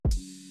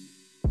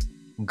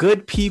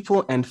Good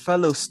people and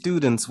fellow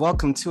students,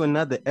 welcome to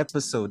another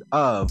episode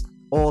of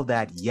All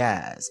That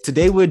Yaz.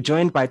 Today we're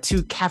joined by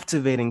two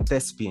captivating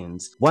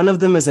thespians. One of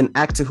them is an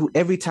actor who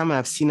every time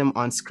I've seen him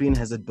on screen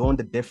has adorned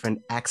a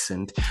different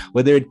accent,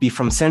 whether it be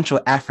from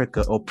Central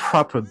Africa or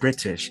proper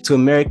British to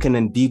American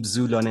and deep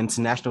Zulu on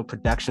international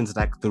productions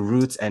like The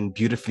Roots and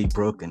Beautifully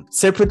Broken.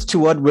 Separate to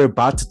what we're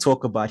about to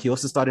talk about, he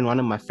also starred in one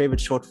of my favorite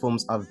short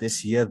films of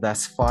this year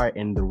thus far,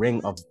 in The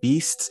Ring of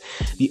Beasts.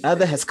 The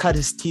other has cut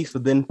his teeth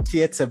within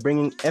theatre,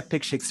 bringing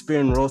epic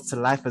Shakespearean roles to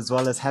life, as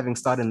well as having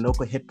starred in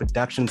local hit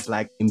productions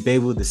like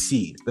Imbewu the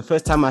Seed. The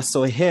first time I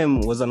saw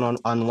him was on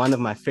one of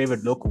my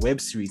favorite local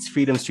web series,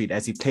 Freedom Street,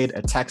 as he played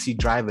a taxi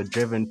driver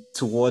driven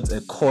towards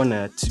a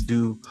corner to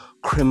do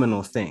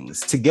criminal things.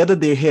 Together,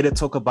 they're here to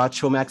talk about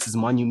Showmax's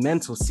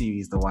monumental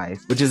series, The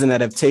Wife, which is an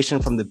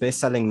adaptation from the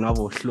best-selling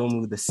novel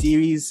Hlomu the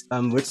series,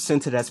 which,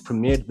 since it has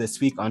premiered this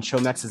week on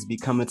Showmax, has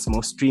become its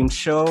most streamed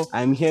show.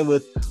 I'm here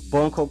with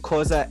Bonko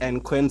Koza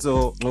and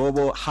Kwenzo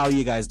Ngobo. How are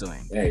you guys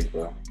doing? Hey,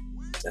 bro.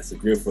 That's a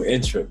beautiful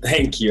intro.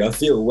 Thank you. I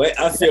feel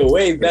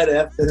way better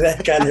after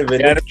that kind of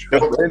an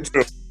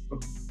intro.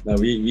 No,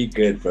 we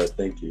good, bro.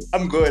 Thank you.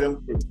 I'm good,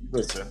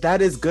 sir.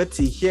 That is good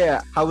to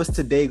hear. How is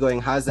today going?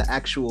 How's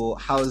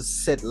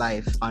set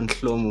life on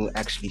Hlomu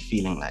actually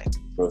feeling like?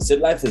 Bro,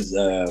 set life is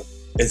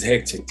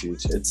hectic, dude.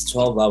 It's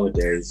 12-hour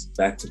days,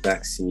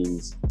 back-to-back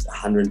scenes,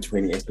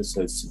 120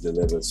 episodes to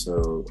deliver.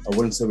 So I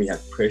wouldn't say we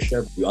have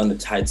pressure. We're on a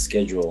tight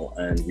schedule,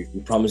 and we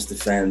promised the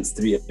fans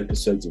 3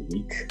 episodes a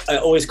week. I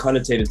always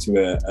connotate it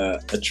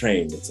to a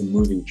train. It's a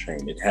moving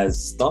train. It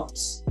has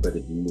stops, but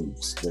it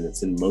moves. When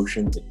it's in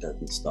motion, it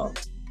doesn't stop.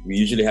 We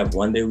usually have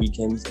 1-day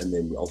weekends, and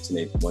then we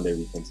alternate 1-day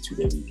weekends,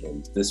 2-day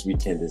weekends. This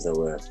weekend is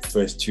our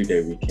first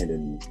 2-day weekend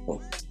in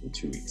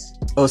 2 weeks.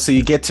 Oh, so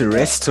you get to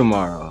rest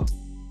tomorrow?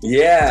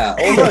 Yeah,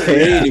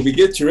 really. We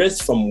get to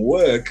rest from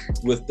work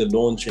with the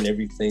launch and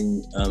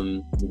everything.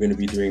 We're going to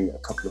be doing a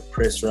couple of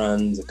press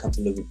runs, a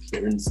couple of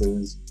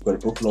appearances. We've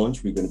got a book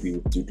launch we're going to be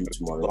do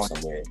tomorrow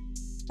somewhere.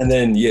 And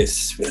then,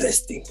 yes, we're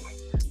resting.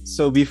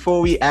 So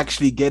before we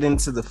actually get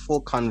into the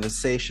full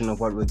conversation of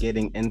what we're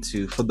getting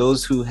into, for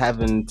those who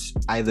haven't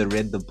either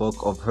read the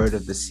book or heard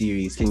of the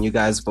series, can you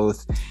guys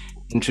both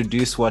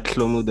introduce what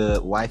Hlomu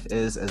the Wife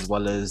is, as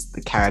well as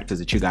the characters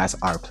that you guys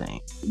are playing?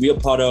 We are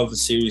part of a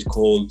series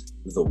called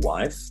The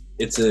Wife.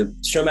 It's a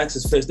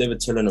Showmax's first ever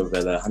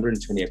telenovela,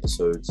 120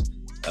 episodes,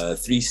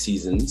 3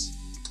 seasons,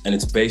 and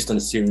it's based on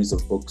a series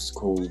of books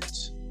called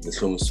the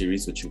Hlomu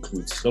series, which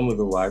includes Hlomu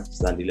the Wife,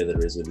 Zandile the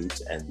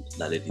Resolute, and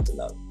Naledi the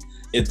Love.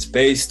 It's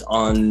based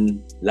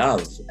on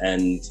love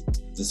and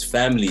this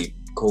family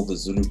called the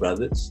Zulu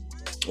Brothers,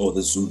 or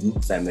the Zulu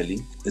family,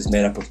 is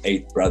made up of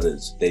 8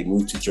 brothers. They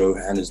moved to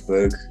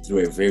Johannesburg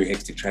through a very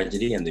hectic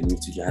tragedy, and they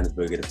moved to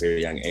Johannesburg at a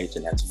very young age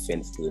and had to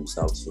fend for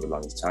themselves for the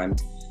longest time.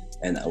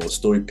 And our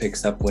story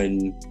picks up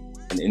when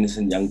an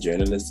innocent young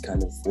journalist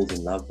kind of falls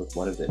in love with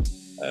one of them,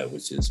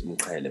 which is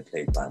Mkhele,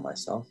 played by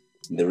myself.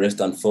 And the rest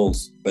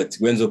unfolds, but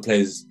Gwenzo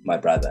plays my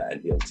brother,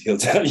 and he'll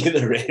tell you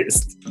the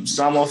rest.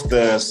 Some of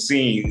the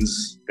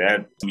scenes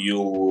that you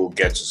will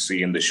get to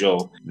see in the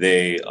show,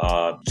 they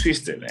are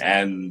twisted,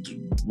 and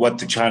what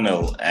the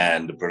channel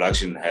and the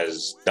production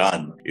has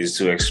done is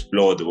to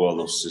explore the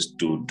world of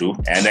Sistudu.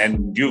 And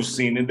then you've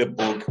seen in the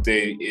book,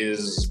 there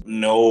is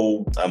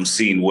no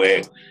scene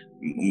where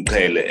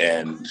Mkhele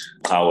and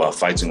Kawa are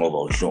fighting over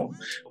Ohlom.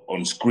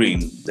 On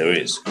screen, there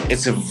is.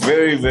 It's a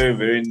very, very,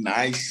 very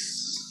nice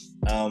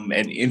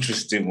and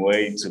interesting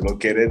way to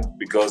look at it,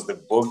 because the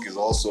book is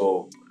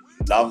also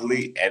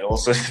lovely, and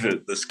also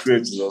the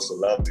script is also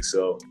lovely.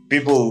 So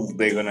people,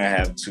 they're gonna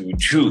have to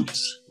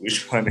choose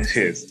which one it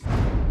is.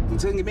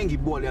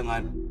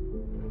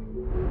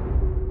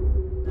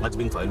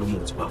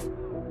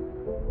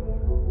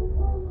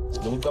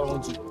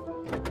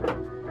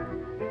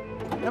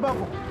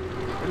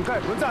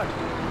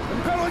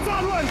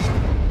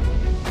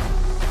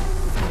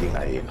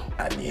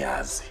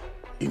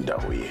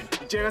 indawo yenu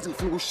ngitshela ngathi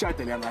ngifuna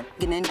ukushada la ngani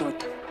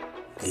nginendoda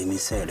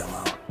eyimisela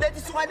ngawo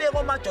lethi singane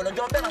ngomadolo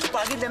njengoba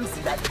bengasifakile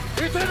emzila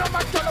ithena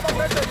amadolo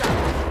bakwenzela.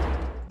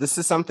 This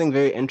is something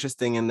very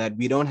interesting in that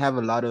we don't have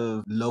a lot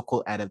of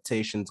local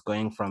adaptations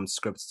going from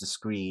scripts to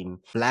screen.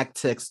 Black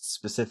text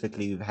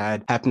specifically, we've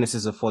had Happiness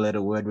is a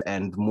Four-Letter Word,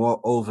 and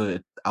moreover,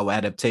 our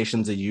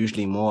adaptations are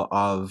usually more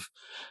of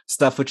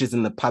stuff which is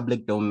in the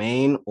public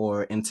domain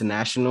or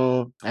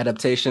international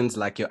adaptations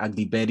like your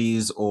Ugly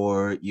Betties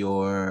or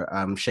your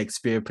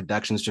Shakespeare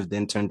productions, which have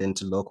then turned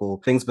into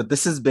local things. But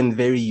this has been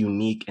very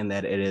unique in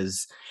that it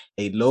is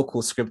a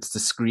local script to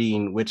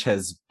screen, which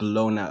has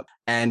blown up.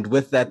 And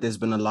with that, there's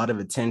been a lot of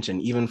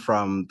attention, even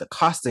from the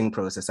casting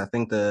process. I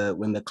think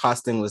when the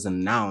casting was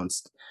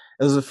announced,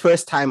 it was the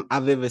first time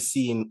I've ever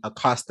seen a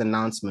cast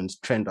announcement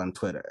trend on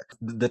Twitter.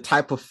 The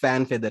type of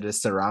fanfare that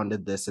has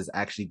surrounded this has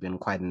actually been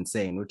quite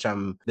insane, which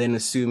I'm then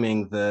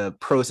assuming the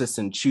process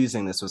in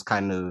choosing this was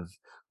kind of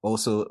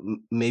also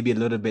maybe a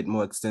little bit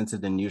more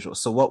extensive than usual.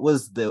 So what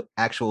was the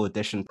actual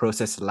audition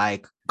process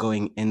like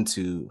going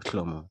into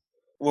Hlomu?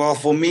 Well,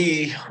 for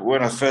me,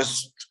 when I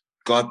first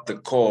got the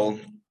call,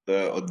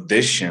 the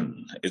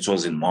audition, it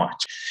was in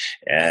March.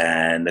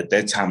 And at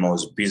that time, I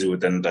was busy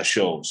with another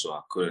show, so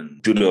I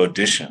couldn't do the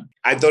audition.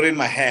 I thought in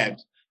my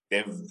head,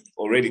 they've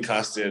already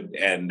casted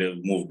and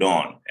they've moved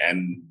on.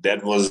 And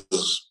that was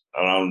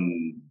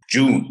around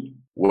June,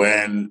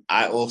 when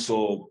I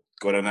also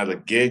got another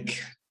gig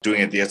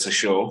doing a theater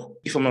show.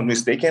 If I'm not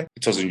mistaken,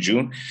 it was in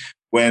June,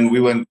 when we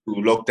went to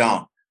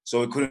lockdown. So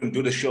we couldn't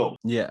do the show.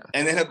 Yeah.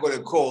 And then I got a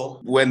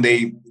call when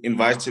they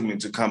invited me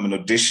to come and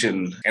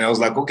audition. And I was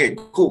like, okay,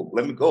 cool,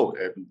 let me go.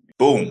 And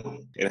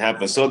boom, it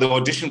happened. So the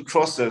audition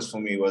process for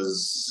me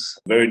was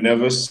very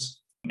nervous.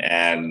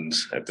 And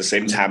at the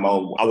same time,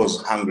 I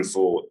was hungry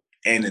for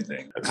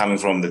anything. Coming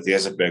from the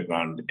theater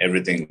background,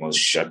 everything was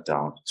shut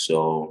down.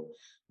 So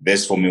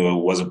this for me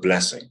was a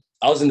blessing.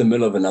 I was in the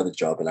middle of another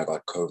job and I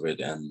got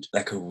COVID, and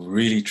like a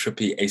really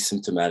trippy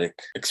asymptomatic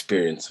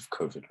experience of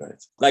COVID,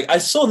 right? Like I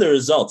saw the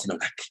results and I'm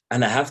like,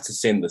 and I have to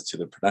send this to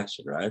the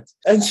production, right?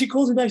 And she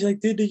calls me back, she's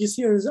like, dude, did you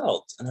see your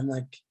results? And I'm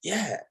like,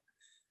 yeah.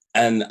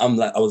 And I'm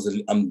like, I was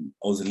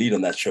a lead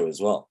on that show as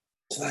well.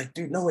 So like,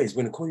 dude, no ways,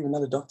 we're gonna call you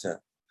another doctor.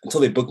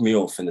 Until they booked me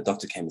off and the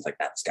doctor came and was like,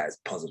 this guy's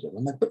positive.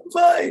 I'm like, but I'm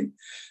fine.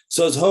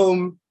 So I was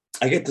home,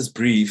 I get this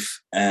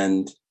brief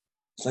and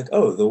it's like,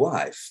 oh, The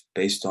Wife,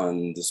 based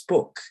on this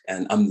book.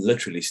 And I'm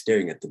literally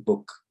staring at the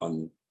book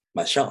on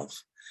my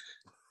shelf.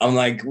 I'm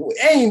like,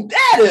 ain't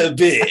that a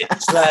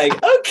bitch?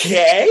 Like,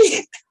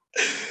 okay.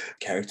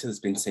 Character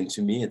that's been sent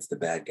to me, it's the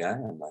bad guy.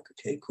 I'm like,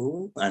 okay,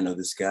 cool. I know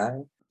this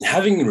guy.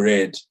 Having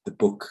read the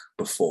book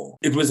before,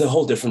 it was a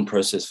whole different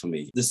process for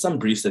me. There's some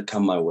briefs that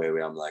come my way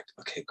where I'm like,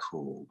 okay,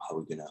 cool. How are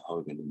we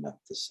gonna map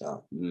this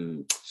out?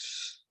 You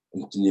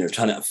know,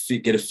 trying to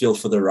get a feel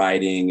for the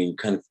writing and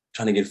kind of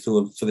trying to get a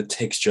feel for the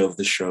texture of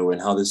the show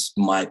and how this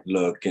might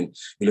look. And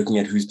you're looking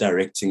at who's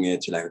directing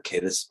it. You're like, okay,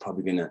 this is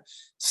probably going to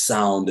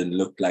sound and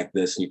look like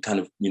this. And you kind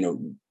of, you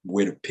know,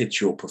 where to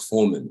pitch your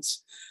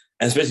performance.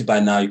 And especially by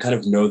now, you kind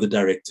of know the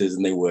directors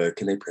and their work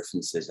and their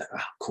preferences. Like,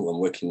 cool, I'm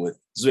working with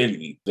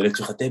Zweli. I'm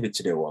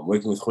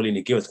working with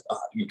Kholini Gill.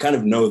 You kind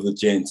of know the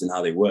gents and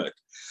how they work.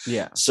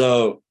 Yeah.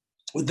 So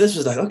this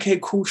was like, okay,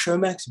 cool,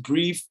 Showmax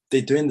brief.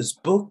 They're doing this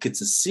book. It's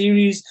a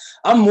series.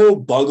 I'm more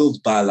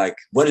boggled by like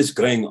what is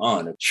going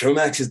on.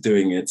 Showmax is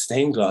doing it.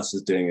 Stained Glass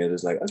is doing it.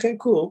 It's like, okay,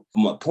 cool.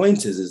 But my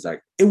point is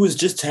like, it was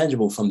just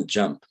tangible from the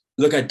jump.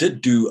 Look, I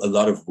did do a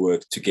lot of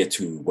work to get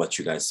to what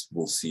you guys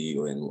will see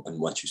and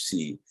what you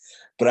see.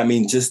 But I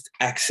mean, just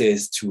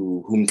access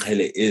to who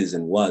Mkhele is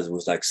and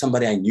was like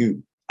somebody I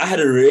knew. I had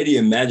already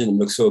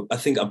imagined him. So I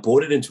think I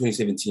bought it in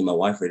 2017. My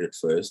wife read it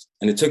first.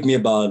 And it took me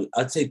about,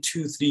 I'd say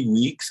 2-3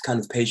 weeks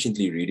kind of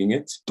patiently reading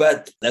it.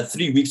 But that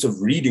 3 weeks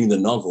of reading the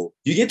novel,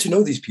 you get to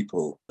know these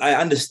people. I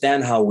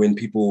understand how when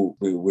it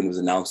was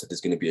announced that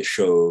there's going to be a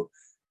show,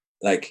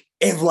 like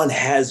everyone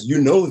has,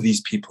 you know,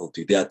 these people,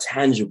 dude. They are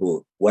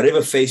tangible.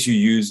 Whatever face you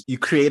use. You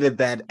created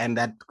that, and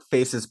that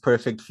face is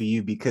perfect for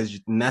you because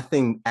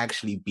nothing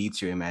actually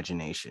beats your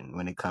imagination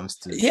when it comes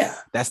to,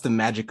 that's the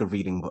magic of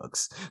reading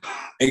books.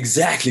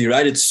 Exactly,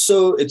 right? It's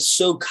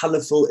so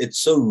colorful. It's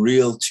so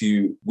real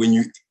to when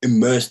you're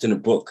immersed in a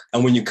book.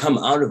 And when you come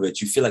out of it,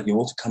 you feel like you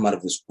want to come out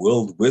of this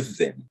world with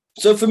them.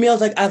 So for me, I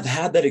was like, I've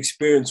had that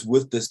experience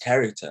with this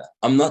character.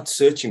 I'm not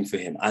searching for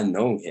him. I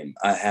know him.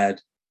 I had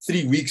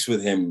 3 weeks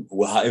with him,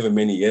 however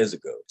many years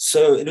ago.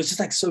 So it was just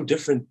like so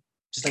different.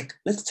 Just like,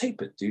 let's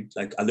tape it, dude.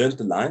 Like I learned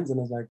the lines and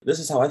I was like, this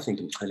is how I think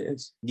Mkhele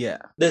is. Yeah.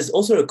 There's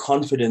also a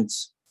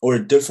confidence or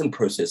a different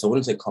process. I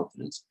wouldn't say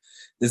confidence.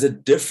 There's a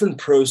different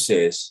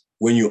process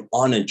when you're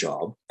on a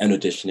job and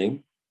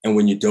auditioning and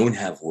when you don't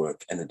have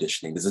work and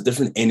auditioning. There's a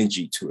different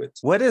energy to it.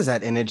 What is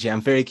that energy?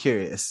 I'm very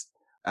curious.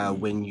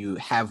 When you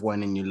have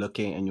one and you're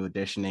looking and you're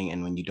auditioning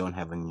and when you don't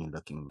have one and you're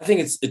looking. I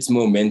think it's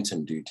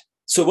momentum, dude.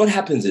 So what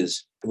happens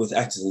is with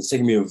actors, and it's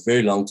taken me a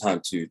very long time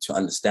to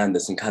understand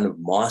this and kind of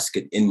mask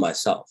it in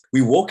myself.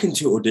 We walk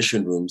into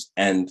audition rooms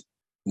and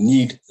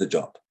need the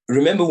job.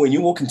 Remember, when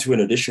you walk into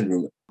an audition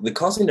room, the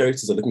casting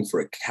directors are looking for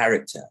a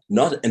character,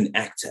 not an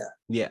actor.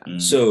 Yeah.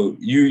 So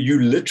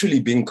you literally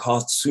being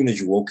cast as soon as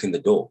you walk in the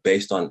door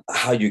based on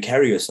how you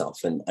carry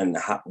yourself and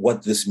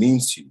what this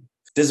means to you.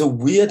 There's a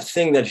weird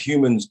thing that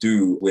humans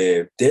do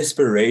where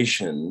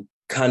desperation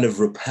kind of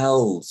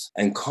repels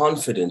and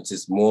confidence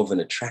is more of an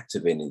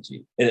attractive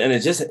energy. And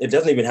it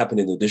doesn't even happen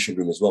in the audition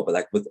room as well, but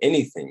like with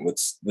anything, with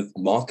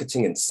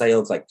marketing and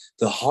sales, like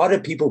the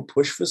harder people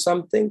push for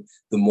something,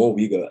 the more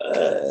we go,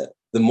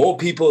 the more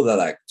people that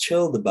are like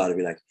chilled about it,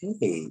 be like,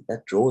 hey,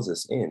 that draws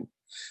us in.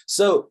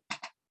 So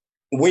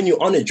when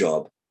you're on a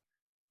job,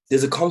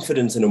 there's a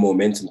confidence and a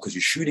momentum because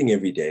you're shooting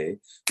every day.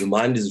 Your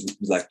mind is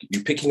like,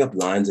 you're picking up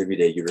lines every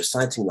day. You're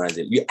reciting lines.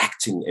 You're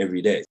acting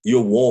every day.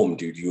 You're warm,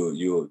 dude.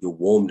 You're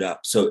warmed up.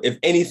 So if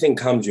anything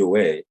comes your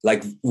way,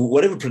 like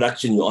whatever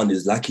production you're on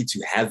is lucky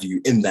to have you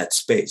in that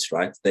space,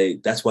 right?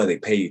 That's why they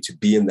pay you to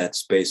be in that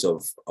space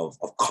of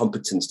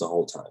competence the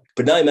whole time.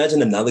 But now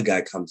imagine another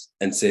guy comes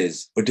and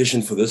says,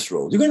 audition for this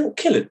role. You're going to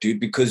kill it, dude,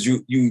 because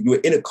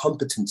you're in a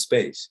competent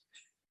space.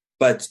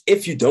 But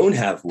if you don't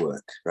have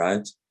work,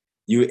 right?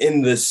 You're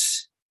in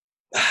this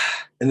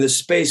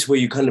space where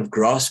you're kind of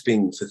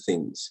grasping for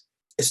things.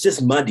 it's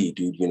just muddy,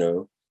 dude, you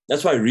know?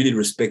 That's why I really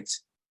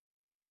respect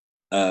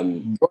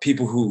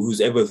people who's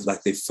ever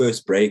like their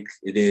first break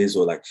it is,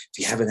 or like if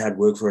you haven't had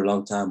work for a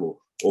long time,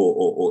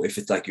 or if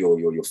it's like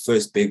your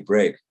first big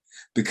break.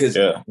 Because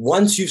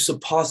once you've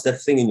surpassed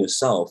that thing in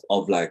yourself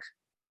of like,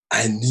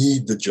 I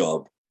need the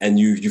job, and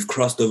you've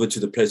crossed over to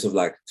the place of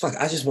like, fuck,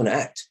 I just want to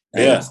act.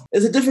 And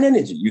there's a different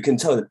energy. You can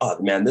tell that,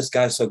 oh man, this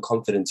guy's so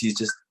confident. He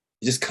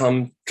just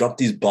come, dropped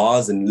these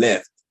bars and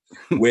left.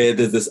 Where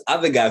there's this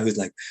other guy who's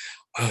like,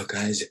 oh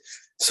guys,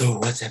 so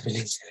what's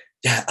happening?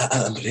 Yeah,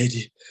 I'm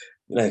ready.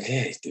 Like,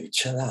 hey, dude,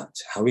 chill out.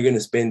 How are we going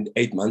to spend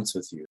 8 months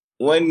with you?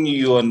 When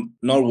you're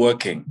not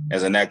working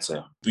as an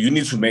actor, you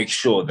need to make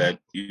sure that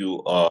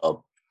you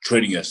are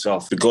training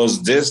yourself,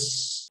 because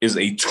this is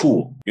a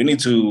tool. You need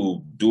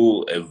to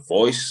do a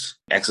voice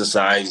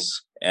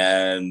exercise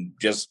and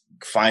just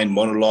find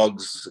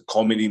monologues,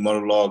 comedy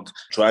monologue,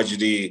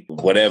 tragedy,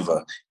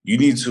 whatever. You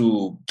need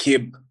to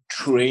keep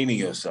training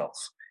yourself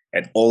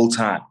at all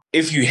time.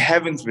 If you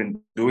haven't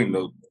been doing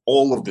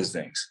all of these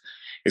things,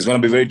 it's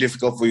going to be very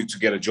difficult for you to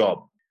get a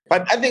job.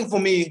 But I think for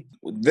me,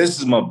 this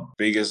is my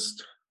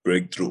biggest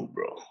breakthrough,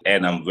 bro.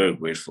 And I'm very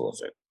grateful of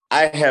it.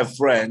 I have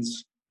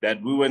friends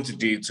that we went to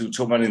D2,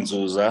 Toman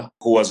Nzuza,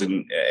 who was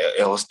in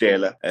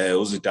Hostela,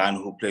 Uzidan,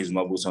 who plays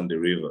Mabus on the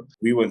River.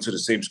 We went to the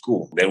same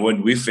school. Then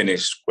when we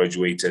finished,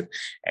 graduated,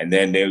 and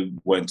then they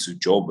went to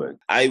Joburg.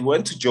 I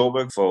went to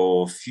Joburg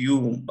for a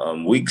few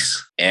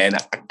weeks, and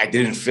I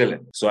didn't feel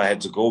it. So I had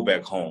to go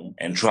back home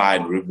and try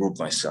and regroup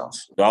myself.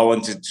 So I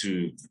wanted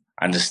to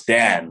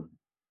understand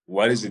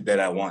what is it that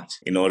I want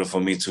in order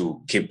for me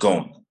to keep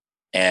going.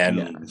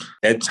 And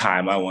that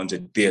time I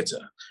wanted theater.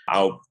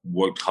 I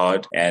worked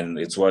hard, and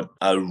it's what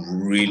I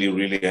really,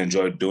 really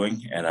enjoyed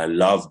doing, and I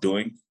love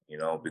doing, you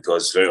know,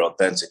 because it's very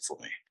authentic for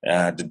me.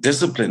 The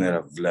discipline that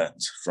I've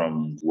learned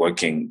from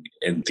working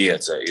in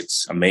theater,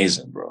 it's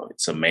amazing, bro.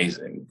 It's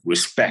amazing.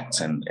 Respect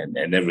and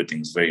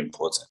everything is very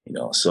important, you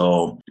know.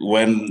 So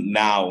when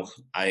now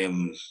I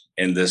am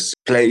in this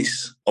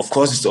place, of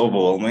course it's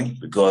overwhelming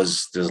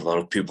because there's a lot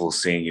of people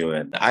seeing you,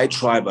 and I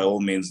try by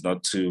all means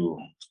not to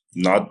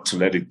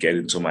let it get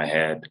into my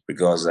head,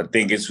 because I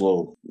think it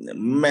will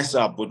mess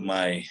up with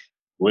my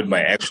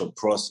actual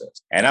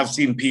process. And I've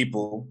seen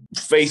people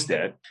face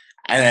that,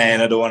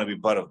 and I don't want to be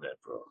part of that,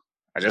 bro.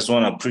 I just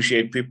want to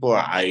appreciate people.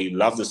 I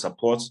love the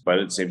support, but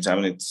at the same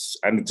time,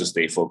 I need to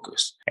stay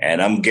focused.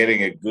 And I'm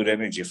getting a good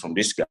energy from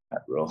this guy,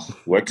 bro.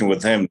 Working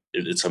with him,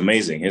 it's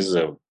amazing. He's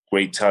a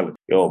great talent.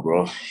 Yo,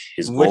 bro,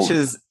 he's Which golden.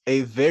 is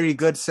a very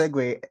good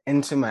segue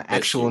into my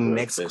actual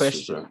next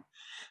question.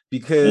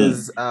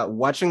 Because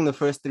watching the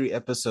first 3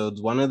 episodes,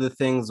 one of the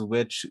things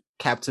which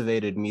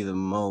captivated me the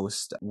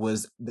most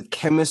was the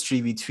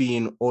chemistry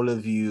between all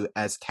of you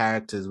as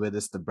characters, whether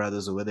it's the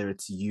brothers or whether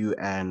it's you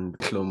and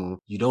Shlomo.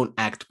 You don't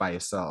act by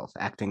yourself.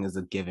 Acting is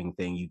a giving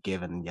thing. You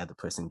give and the other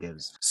person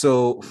gives.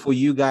 So for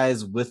you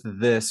guys with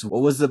this,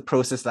 what was the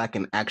process like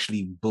in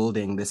actually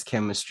building this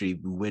chemistry,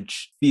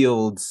 which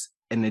feels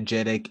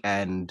energetic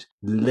and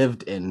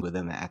lived in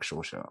within the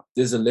actual show?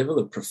 There's a level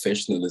of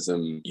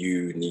professionalism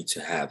you need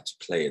to have to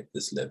play at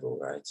this level,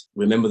 right?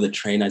 Remember the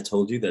train I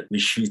told you that we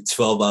shoot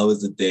 12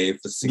 hours a day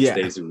for 6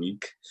 days a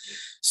week?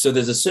 So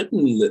there's a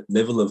certain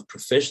level of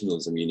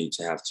professionalism you need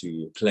to have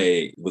to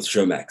play with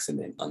Showmax and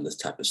then on this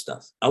type of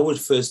stuff. I would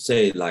first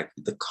say like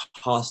the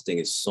casting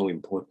is so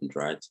important,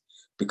 right?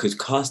 Because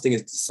casting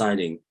is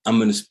deciding, I'm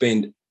going to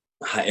spend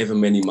however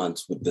many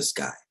months with this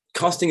guy.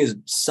 Casting is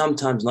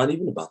sometimes not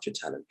even about your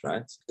talent,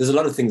 right? There's a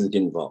lot of things that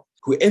get involved.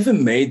 Whoever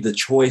made the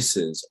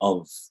choices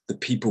of the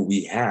people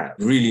we have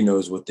really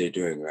knows what they're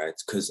doing, right?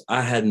 Because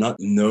I had not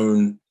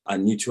known, I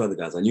knew 2 other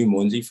guys. I knew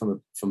Monzi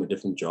from a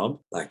different job,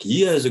 like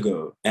years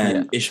ago.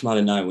 And Ishmael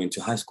and I went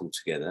to high school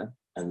together.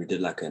 And we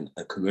did like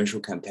a commercial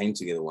campaign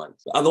together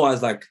once.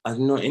 Otherwise, like, I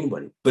didn't know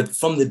anybody. But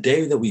from the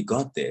day that we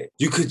got there,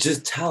 you could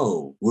just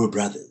tell we're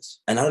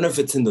brothers. And I don't know if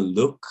it's in the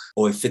look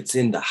or if it's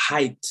in the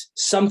height.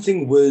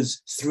 Something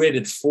was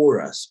threaded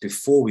for us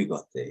before we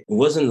got there. It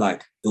wasn't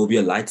like there will be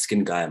a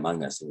light-skinned guy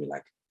among us and we're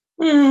like,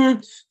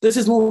 this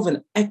is more of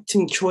an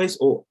acting choice,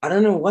 or I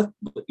don't know what,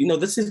 you know,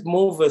 this is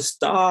more of a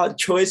star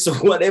choice or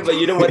whatever,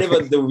 you know,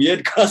 whatever the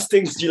weird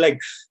castings, you're like,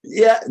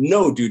 yeah,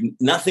 no, dude,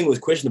 nothing was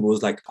questionable. It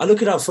was like, I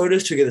look at our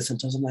photos together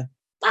sometimes, I'm like,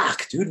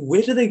 fuck, dude,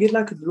 where did they get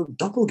like a little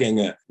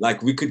doppelganger?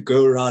 Like we could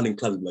go around in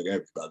clubs and be like,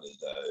 hey, brother,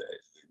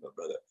 my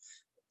brother.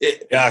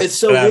 It's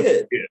so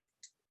weird.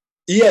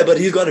 Yeah, but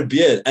he's got a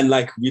beard. And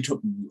like,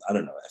 I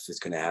don't know if it's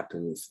going to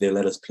happen, if they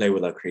let us play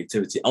with our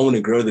creativity. I want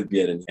to grow the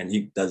beard and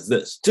he does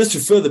this. Just to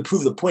further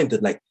prove the point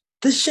that like,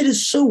 this shit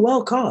is so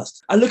well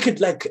cast. I look at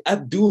like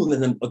Abdul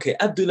and then, okay,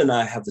 Abdul and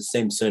I have the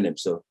same surname,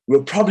 so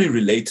we're probably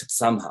related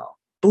somehow.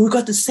 But we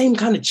got the same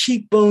kind of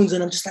cheekbones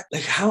and I'm just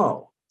like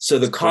how? So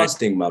the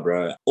casting, my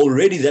bro,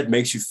 already that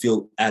makes you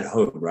feel at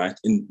home, right?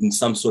 In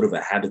some sort of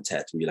a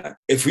habitat. We're like,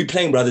 if we're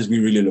playing brothers, we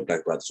really look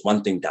like brothers.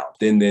 One thing down.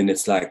 Then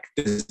it's like,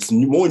 there's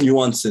more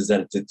nuances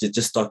that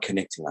just start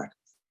connecting. Like,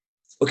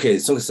 okay,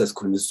 song says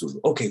Zulu.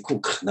 Okay,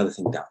 cool. Another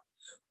thing down.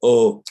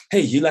 Or,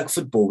 hey, you like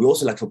football, we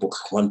also like football,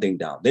 one thing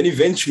down. Then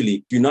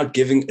eventually you're not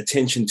giving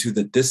attention to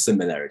the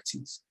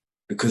dissimilarities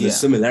because the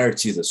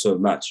similarities are so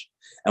much.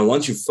 And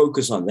once you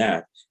focus on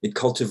that, it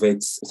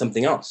cultivates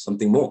something else,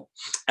 something more.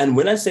 And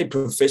when I say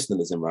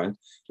professionalism, right,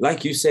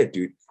 like you said,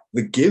 dude,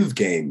 the give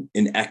game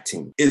in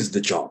acting is the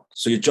job.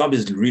 So your job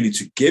is really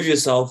to give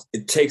yourself,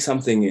 take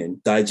something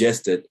in,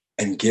 digest it,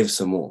 and give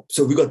some more.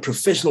 So we got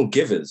professional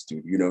givers,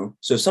 dude, you know?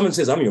 So if someone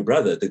says, I'm your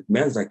brother, the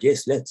man's like,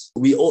 yes, let's.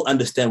 We all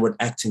understand what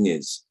acting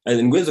is.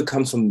 And Gwenzo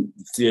comes from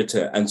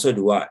theater, and so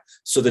do I.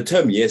 So the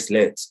term, yes,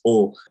 let's,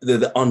 or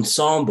the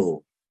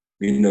ensemble,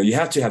 you know, you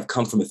have to have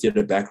come from a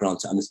theater background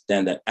to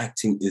understand that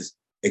acting is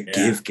a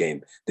give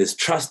game. There's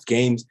trust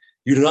games.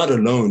 You're not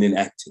alone in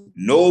acting.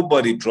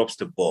 Nobody drops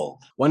the ball.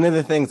 One of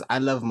the things I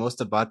love most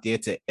about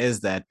theater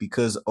is that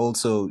because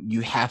also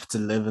you have to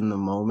live in the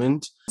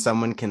moment.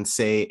 Someone can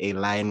say a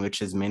line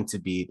which is meant to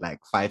be like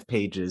 5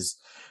 pages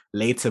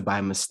later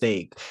by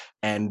mistake.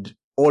 And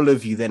all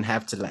of you then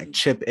have to like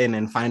chip in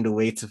and find a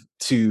way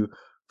to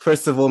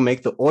first of all,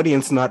 make the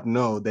audience not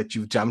know that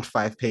you've jumped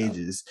 5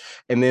 pages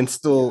and then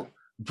still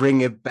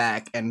bring it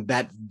back. And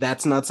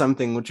that's not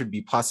something which would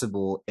be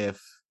possible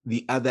if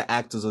the other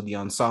actors or the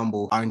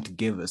ensemble aren't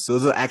givers.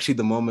 Those are actually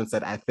the moments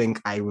that I think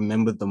I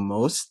remember the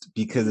most,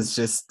 because it's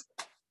just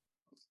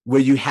where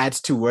you had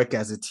to work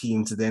as a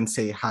team to then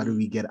say, how do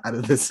we get out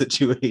of this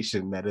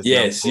situation that is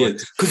yes,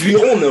 because we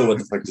all know what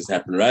the fuck just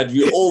happened, right?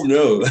 We all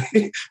know.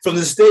 From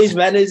the stage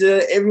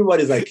manager,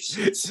 everybody's like,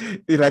 shit.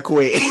 They're like,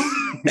 wait.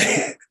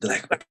 They're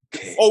like,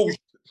 okay. Oh,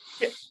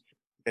 shit.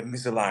 That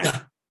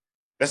misaligned.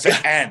 That's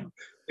the end.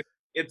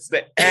 It's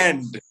the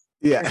end.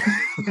 Yeah.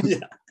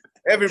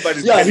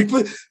 Everybody's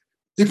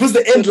he puts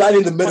the end line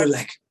in the middle,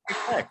 like,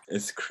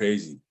 it's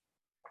crazy.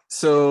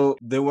 So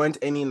there weren't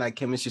any like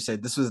chemistry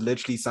said. This was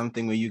literally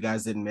something where you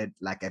guys did met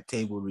like at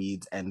table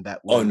reads and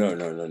that. Oh no.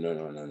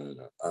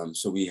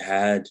 So we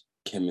had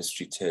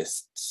chemistry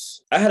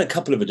tests. I had a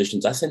couple of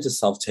auditions. I sent a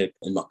self-tape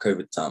in my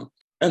COVID time,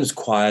 and it was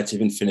quiet.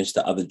 Even finished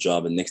the other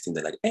job, and next thing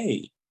they're like,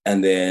 hey,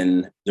 and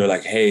then they're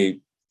like,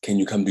 hey, can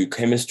you come do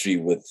chemistry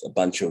with a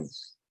bunch of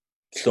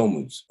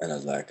Shlomus? And I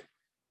was like,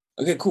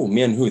 okay, cool.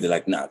 Me and who? They're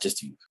like, nah,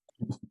 just you.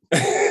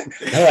 I'm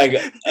like,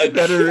 okay.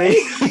 Let her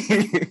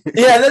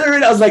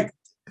in. I was like,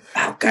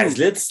 oh, guys,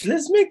 let's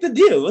make the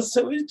deal. What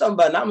are you talking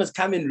about? Now I must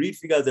come and read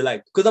figures. They're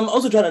like, because I'm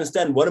also trying to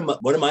understand what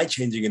am I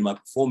changing in my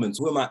performance?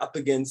 Who am I up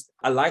against?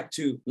 I like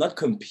to not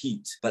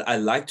compete, but I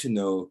like to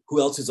know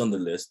who else is on the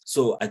list,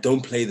 so I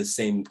don't play the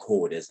same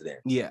chord as them.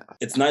 Yeah,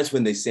 it's nice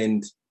when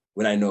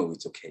I know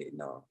it's okay.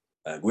 No,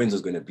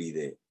 Gwenzo's gonna be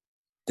there.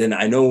 Then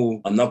I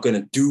know I'm not going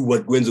to do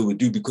what Gwenzo would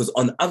do, because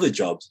on other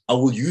jobs, I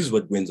will use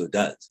what Gwenzo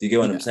does. Do you get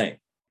what I'm saying?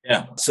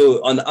 Yeah.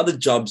 So on other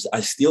jobs, I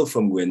steal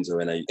from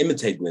Gwenzo and I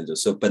imitate Gwenzo.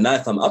 So, but now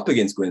if I'm up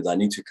against Gwenzo, I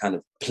need to kind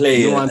of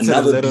play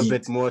another a little beat.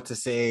 Bit more to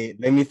say,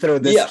 let me throw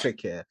this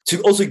trick here.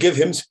 To also give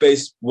him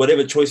space,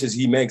 whatever choices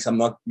he makes,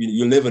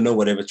 you'll never know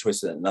whatever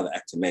choices another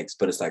actor makes,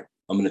 but it's like,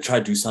 I'm going to try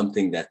to do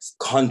something that's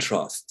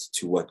contrast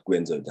to what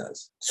Gwenzo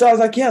does. So I was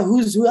like, yeah, who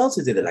else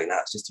is it? They're like,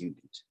 nah, it's just you, dude.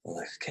 I'm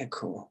like, okay,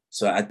 cool.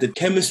 So I did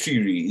chemistry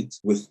reads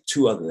with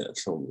 2 other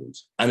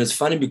films. And it's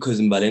funny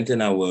because Mbalente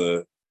and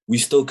I we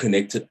still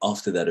connected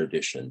after that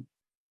audition.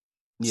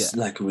 Yeah. It's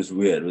like, it was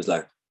weird. It was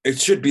like, it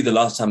should be the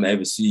last time I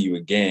ever see you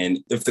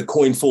again if the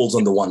coin falls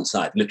on the one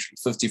side, literally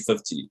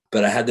 50-50.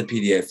 But I had the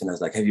PDF and I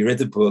was like, have you read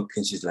the book?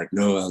 And she's like,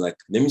 no. I was like,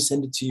 let me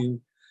send it to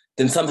you.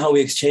 Then somehow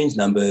we exchange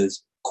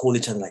numbers, call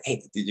each other like,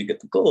 hey, did you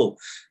get the call?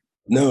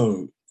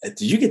 No.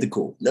 Did you get the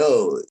call?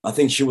 No. I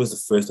think she was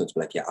the first one to be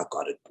like, yeah, I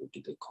got it.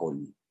 Did they call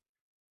me?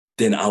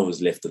 Then I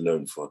was left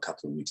alone for a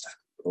couple of weeks,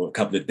 or a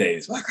couple of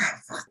days. Like,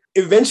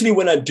 eventually,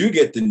 when I do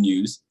get the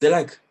news, they're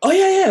like, oh,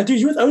 yeah, dude,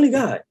 you were the only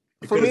guy.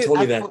 For me,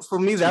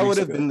 that would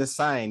have been the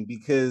sign,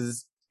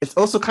 because it's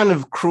also kind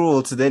of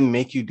cruel to then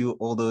make you do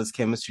all those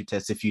chemistry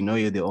tests if you know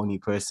you're the only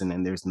person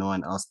and there's no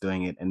one else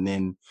doing it, and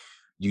then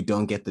you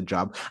don't get the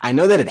job. I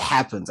know that it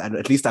happens.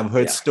 At least I've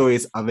heard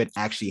stories of it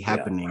actually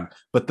happening,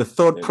 but the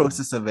thought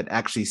process of it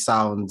actually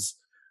sounds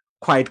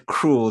quite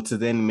cruel to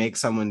then make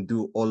someone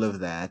do all of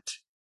that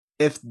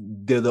if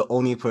they're the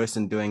only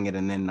person doing it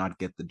and then not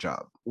get the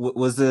job.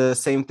 Was the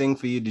same thing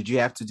for you? Did you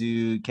have to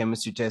do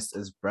chemistry tests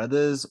as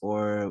brothers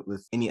or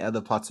with any other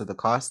parts of the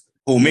cast?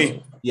 Who,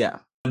 me? Yeah.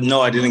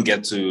 No, I didn't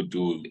get to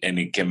do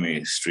any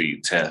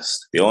chemistry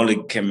test. The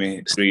only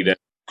chemistry that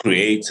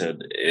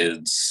created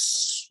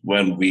is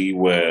when we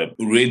were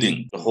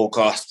reading the whole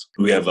cast.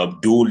 We have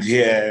Abdul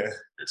here,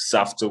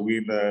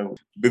 Saftawina.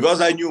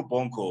 Because I knew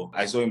Bonko,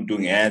 I saw him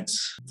doing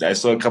ads. I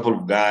saw a couple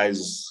of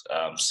guys,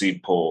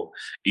 Sipo,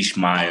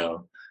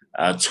 Ishmael,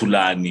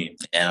 Tulani,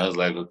 and I was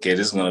like, okay,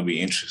 this is gonna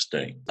be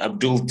interesting.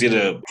 Abdul did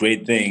a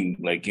great thing,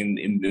 like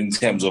in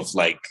terms of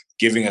like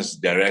giving us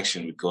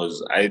direction,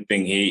 because I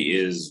think he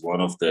is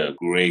one of the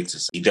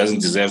greatest. He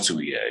doesn't deserve to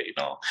be here,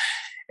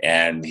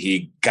 and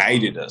he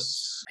guided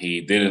us.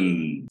 He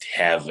didn't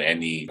have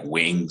any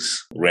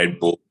wings, Red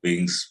Bull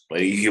wings,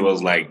 but he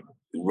was like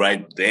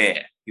right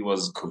there. He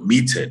was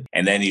committed,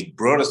 and then he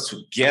brought us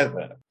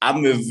together.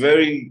 I'm a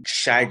very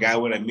shy guy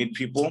when I meet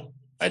people.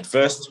 At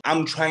first,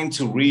 I'm trying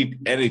to read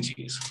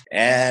energies.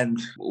 And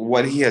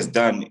what he has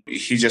done,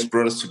 he just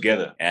brought us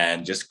together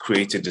and just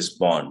created this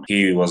bond.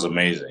 He was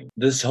amazing.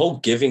 This whole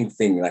giving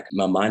thing, like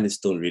my mind is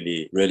still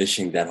really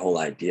relishing that whole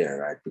idea,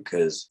 right?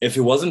 Because if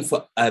it wasn't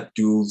for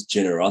Abdul's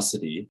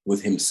generosity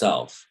with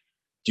himself,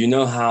 do you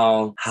know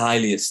how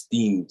highly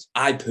esteemed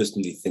I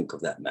personally think of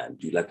that man?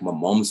 Dude, like my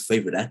mom's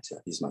favorite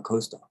actor. He's my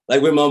co-star.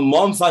 Like when my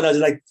mom found out,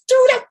 she's like, dude,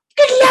 I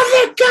love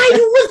that guy.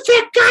 You with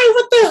that guy?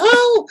 What the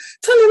hell?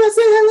 Tell him I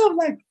said hello. I'm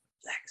like,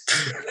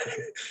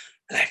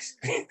 relax.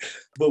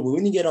 But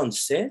when you get on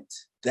set,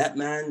 that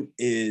man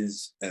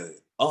is an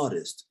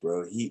artist,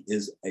 bro. He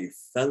is a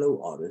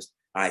fellow artist.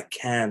 I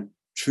can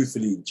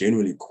truthfully,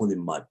 genuinely call him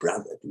my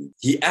brother, dude.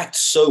 He acts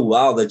so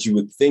well that you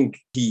would think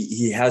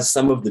he has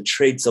some of the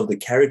traits of the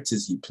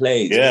characters he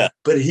plays. Yeah.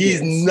 But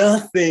he's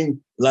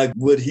nothing like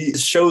what he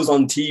shows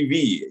on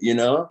TV, you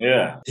know?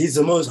 Yeah. He's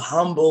the most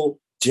humble,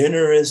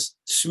 generous,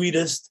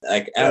 sweetest.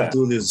 Like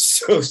Abdul is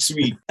so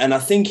sweet. And I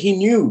think he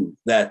knew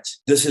that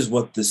this is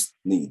what this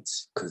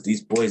needs. Because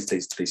these boys,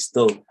 they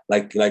still,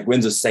 like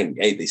Wenzel's saying,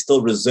 hey, they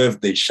still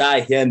reserved, they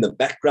shy here in the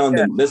background.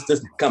 And let's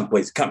just, come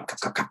boys, come.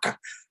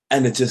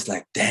 And it's just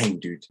like, dang,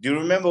 dude. Do you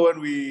remember when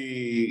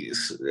we,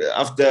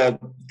 after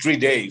 3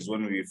 days,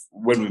 when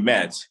we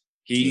met,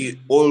 he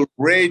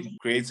already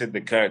created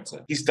the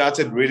character. He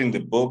started reading the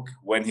book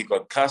when he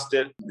got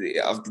casted.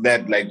 After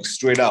that, like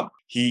straight up,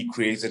 he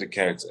created a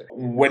character.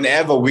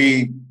 Whenever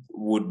we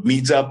would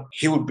meet up,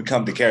 he would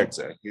become the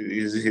character.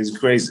 He's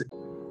crazy.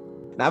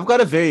 Now, I've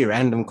got a very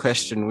random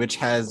question, which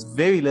has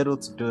very little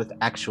to do with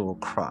actual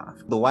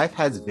craft. The Wife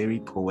has very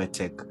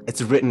poetic,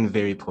 it's written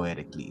very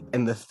poetically.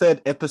 In the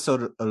 3rd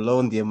episode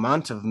alone, the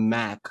amount of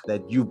Mac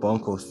that you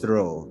Bonko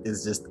throw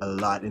is just a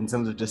lot in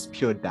terms of just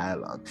pure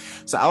dialogue.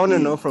 So I want to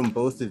know from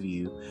both of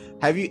you,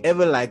 have you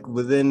ever like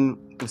within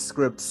the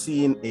script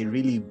seen a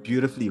really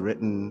beautifully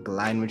written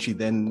line which you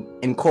then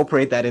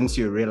incorporate that into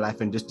your real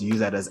life and just use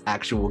that as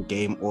actual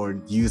game or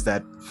use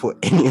that for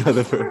any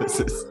other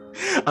purposes?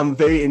 I'm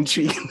very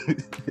intrigued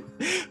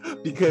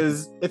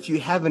because if you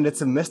haven't,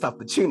 it's a missed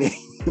opportunity.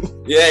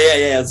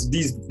 Yeah. So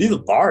these are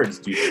bars,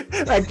 dude.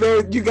 Like,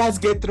 bro, you guys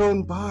get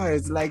thrown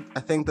bars. Like, I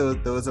think there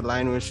was a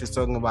line where she's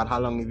talking about how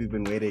long have you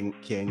been waiting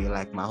here, and you're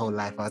like, my whole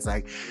life. I was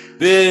like,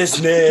 this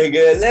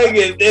nigga, look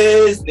at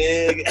this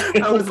nigga.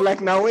 I was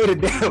like, now wait a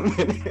damn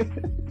minute.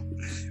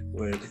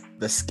 Word.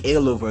 The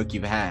scale of work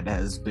you've had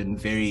has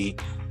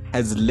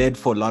led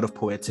for a lot of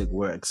poetic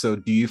work. So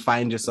do you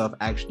find yourself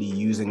actually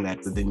using that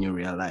within your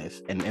real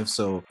life? And if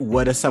so,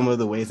 what are some of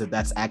the ways that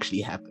that's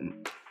actually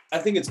happened? I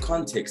think it's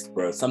context,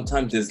 bro.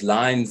 Sometimes there's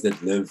lines that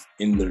live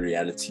in the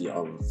reality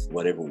of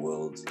whatever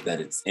world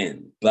that it's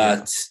in.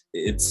 But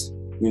it's,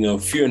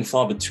 few and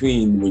far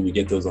between when you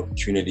get those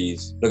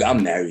opportunities. Look,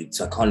 I'm married,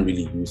 so I can't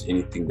really use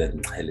anything that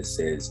Mkhele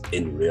says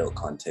in real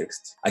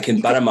context. I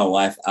can butter my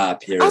wife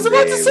up here. I was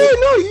about to say,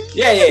 no,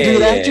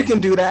 you can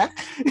do that.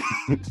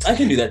 I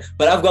can do that.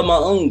 But I've got my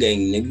own gang,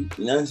 nigga.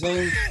 You know what I'm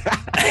saying?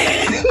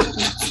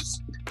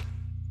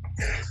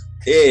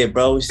 Yeah,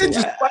 bro.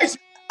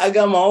 I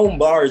got my own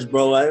bars,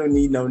 bro. I don't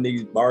need no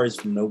niggas bars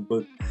from no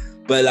book.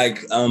 But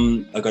like,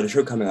 I got a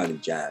show coming out in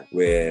Jan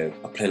where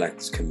I play like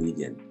this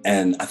comedian,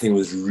 and I think it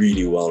was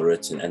really well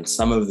written. And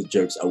some of the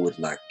jokes I would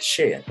like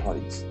share at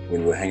parties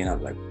when we were hanging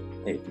out. Like,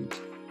 hey, dude,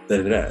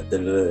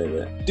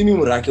 Dimi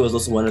Muraki was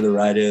also one of the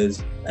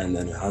writers, and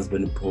then her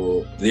husband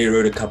Paul. They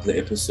wrote a couple of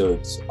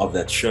episodes of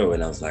that show,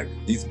 and I was like,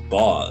 these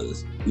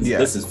bars.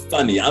 This is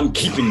funny. I'm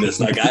keeping this.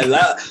 Like, I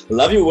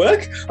love your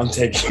work. I'm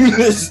taking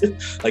this.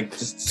 Like,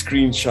 just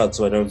screenshots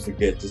so I don't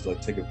forget. Just like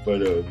take a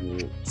photo of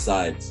your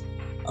sides.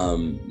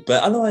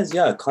 But otherwise,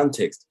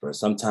 context, bro.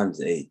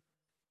 Sometimes,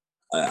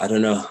 I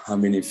don't know how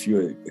many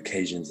few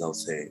occasions I'll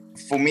say.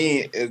 For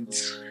me,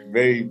 it's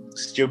very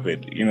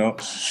stupid,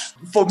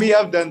 For me,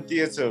 I've done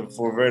theater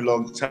for a very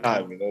long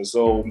time,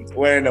 So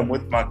when I'm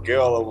with my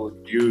girl, I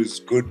would use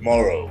good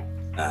morrow,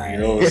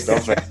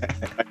 stuff like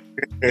that.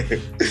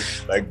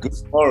 Like good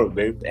morrow,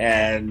 babe.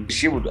 And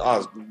she would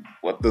ask,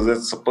 what does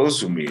that supposed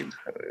to mean?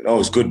 No,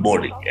 it's good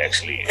morning,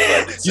 actually.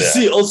 But you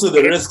see also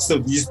the risks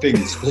of these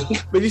things.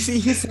 But you see,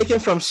 he's taken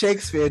from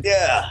Shakespeare.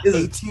 Yeah.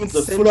 18th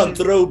the full-on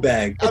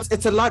throwback.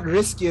 It's a lot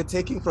riskier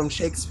taking from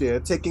Shakespeare,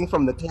 taking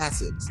from the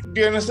classics.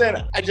 Do you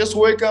understand? I just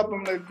wake up,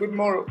 I'm like, good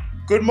morrow,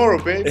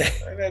 babe.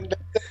 And then,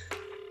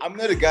 I'm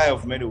not a guy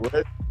of many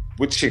words.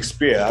 With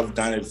Shakespeare, I've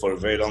done it for a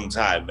very long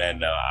time,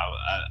 and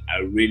I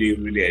really,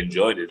 really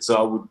enjoyed it. So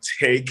I would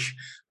take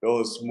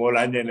those small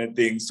onion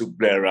things to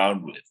play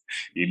around with,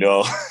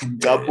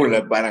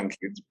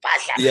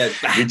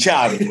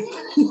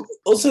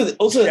 Also,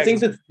 I think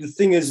that the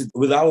thing is,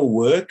 with our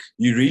work,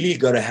 you really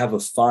got to have a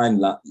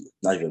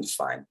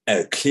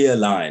clear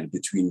line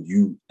between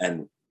you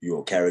and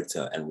your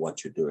character and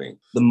what you're doing.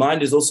 The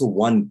mind is also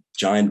one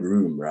giant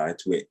room,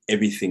 right, where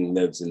everything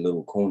lives in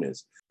little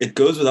corners. It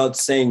goes without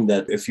saying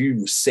that if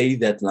you say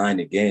that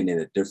line again in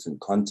a different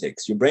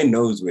context, your brain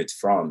knows where it's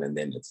from, and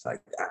then it's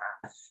like,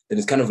 then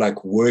it's kind of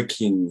like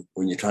working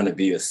when you're trying to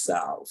be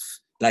yourself.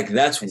 Like,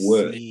 that's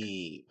work.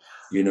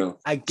 you know?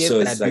 I get So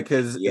that it's like,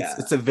 because yeah.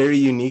 it's a very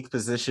unique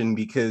position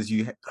because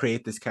you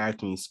create this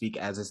character and you speak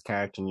as this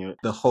character and you're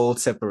the whole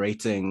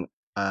separating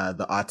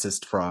the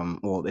artist from,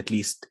 well, at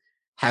least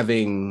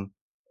having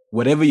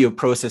whatever your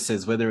process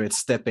is, whether it's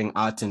stepping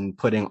out and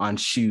putting on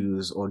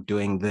shoes or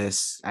doing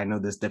this. I know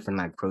there's different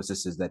like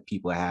processes that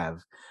people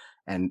have.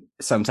 And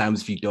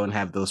sometimes if you don't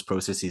have those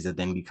processes, it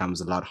then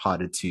becomes a lot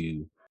harder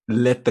to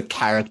let the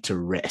character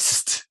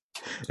rest,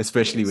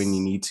 especially when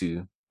you need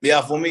to. Yeah,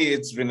 for me,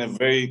 it's been a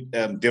very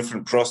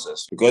different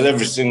process because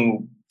every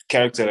single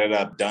character that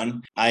I've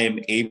done, I am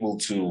able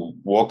to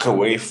walk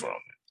away from.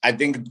 I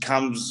think it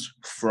comes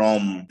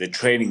from the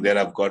training that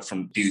I've got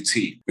from DUT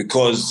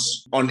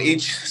because on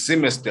each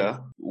semester,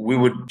 we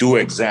would do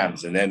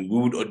exams and then we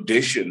would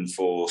audition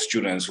for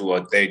students who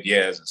are third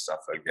years and stuff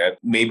like that.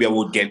 Maybe I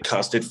would get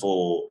casted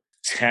for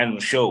 10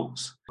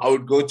 shows. I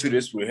would go to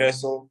this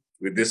rehearsal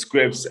with the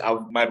scripts.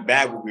 My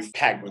bag would be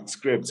packed with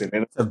scripts and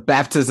then a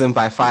baptism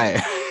by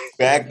fire.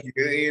 Back,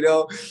 you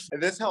know,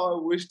 and that's how I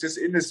wish this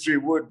industry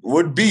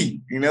would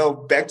be, you know,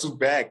 back to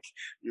back.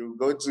 You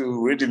go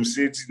to Rhythm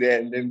City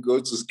there and then go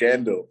to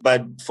Scandal.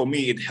 But for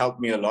me, it helped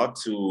me a lot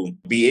to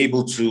be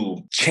able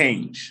to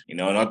change, you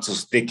know, not to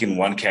stick in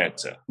one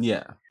character.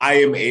 Yeah. I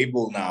am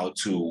able now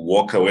to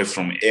walk away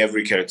from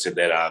every character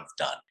that I've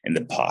done in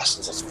the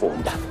past.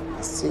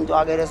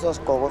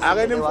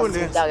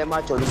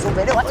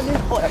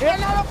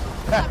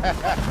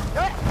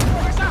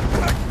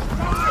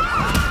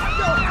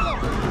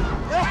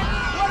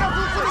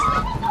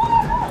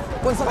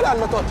 Kwenzakalani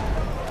madoda?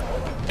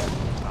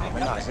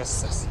 Mina nje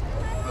sisi.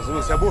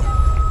 Azulu siyabuya.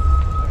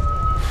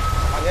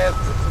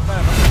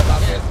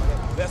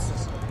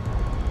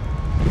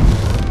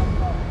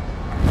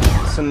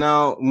 So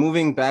now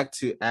moving back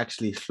to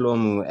actually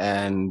Hlomu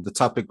and the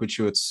topic which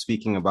you were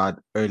speaking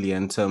about earlier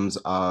in terms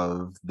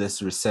of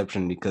this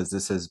reception, because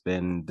this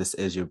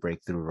is your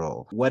breakthrough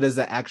role. What has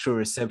the actual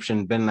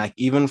reception been like,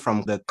 even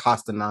from the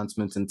cast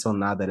announcements until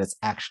now that it's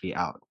actually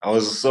out? I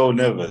was so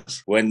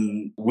nervous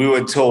when we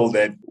were told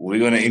that we're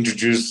going to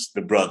introduce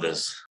the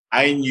brothers.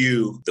 I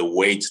knew the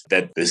weight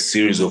that the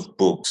series of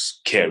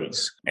books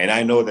carries. And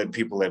I know that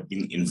people have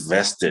been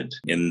invested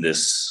in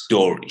this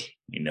story.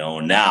 You know,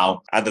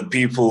 now other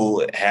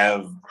people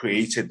have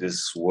created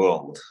this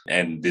world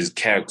and these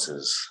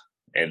characters.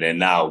 And then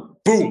now,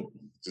 boom,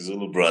 the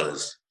Zulu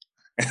brothers.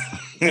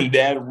 And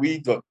then we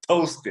got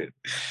toasted.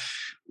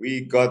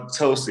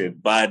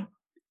 But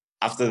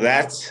after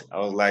that, I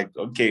was like,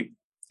 okay,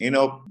 you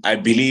know, I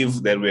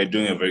believe that we're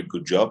doing a very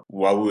good job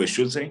while we were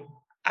shooting.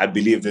 I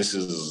believe this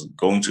is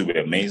going to be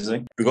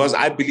amazing because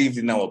I believed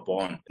in our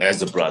bond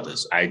as the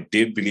brothers. I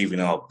did believe in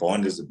our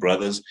bond as the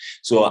brothers.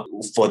 So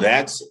for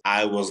that,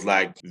 I was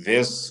like,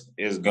 this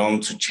is going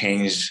to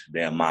change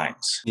their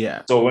minds.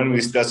 Yeah. So when we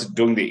started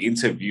doing the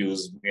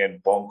interviews, me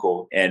and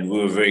Bonko, and we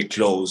were very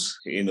close,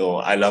 you know,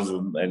 I love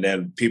him. And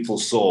then people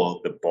saw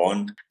the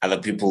bond. Other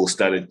people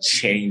started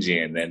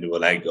changing and then they were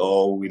like,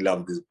 oh, we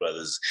love these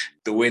brothers.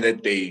 The way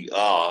that they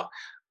are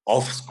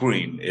off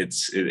screen,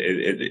 it's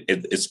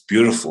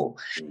beautiful.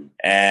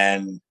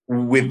 And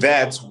with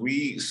that,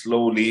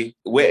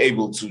 we're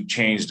able to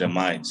change their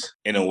minds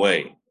in a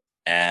way.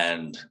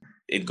 And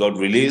it got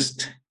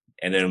released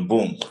and then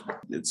boom,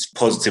 it's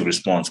positive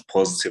response.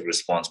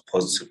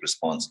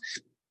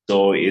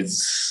 So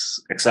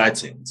it's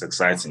exciting.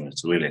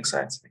 It's really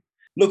exciting.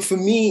 Look, for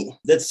me,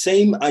 that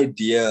same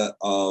idea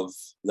of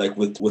like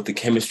with the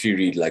chemistry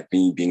read, like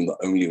me being the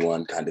only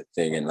one kind of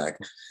thing, and like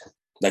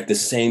the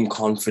same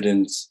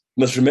confidence.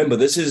 You must remember,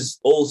 this is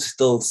all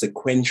still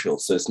sequential.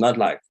 So it's not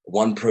like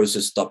one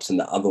process stops and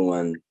the other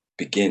one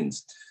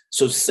begins.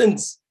 So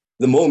since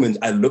the moment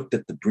I looked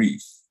at the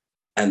brief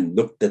and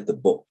looked at the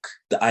book,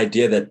 the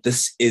idea that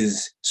this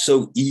is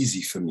so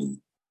easy for me,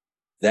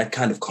 that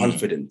kind of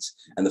confidence,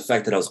 and the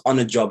fact that I was on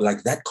a job,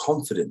 like that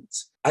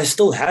confidence, I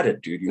still had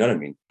it, dude. You know what I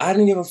mean? I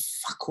didn't give a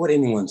fuck what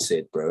anyone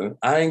said, bro.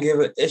 I didn't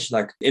give a ish.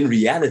 Like, in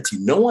reality,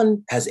 no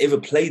one has ever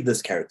played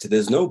this character.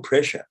 There's no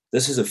pressure.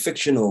 This is a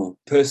fictional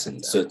person.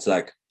 Yeah. So it's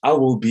like, I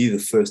will be the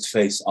first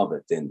face of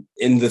it. Then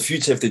in the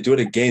future, if they do it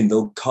again,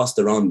 they'll cast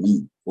around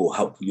me or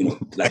help, you know.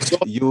 Like,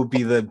 you'll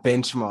be the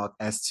benchmark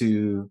as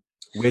to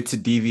where to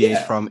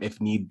deviate from if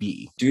need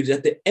be. Dude,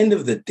 at the end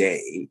of the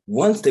day,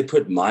 once they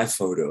put my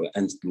photo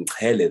and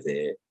Mkhele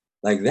there,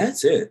 like,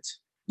 that's it.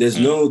 There's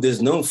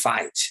no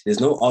fight.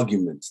 There's no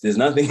argument. There's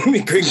nothing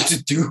we're going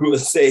to do or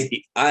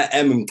say. I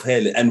am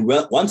Mkhele. And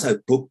once I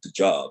booked the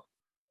job,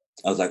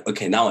 I was like,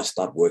 okay, now I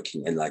start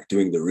working and like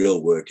doing the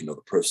real work, you know,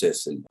 the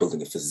process and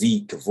building a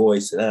physique, a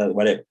voice,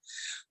 whatever.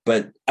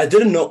 But I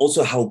didn't know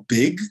also how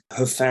big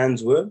her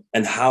fans were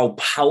and how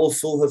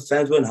powerful her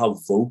fans were and how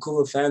vocal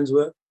her fans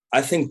were.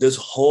 I think this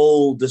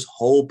whole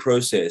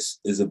process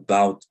is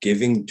about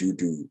giving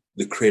Dudu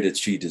the credit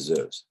she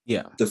deserves.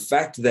 Yeah. The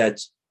fact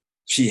that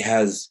she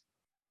has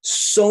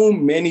so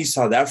many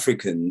South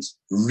Africans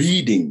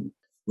reading,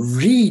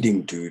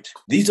 dude.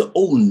 These are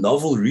all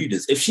novel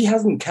readers. If she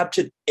hasn't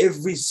captured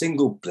every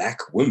single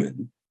Black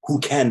woman who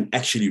can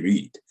actually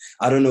read,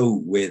 I don't know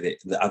where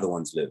the other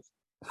ones live.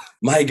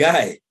 My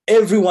guy,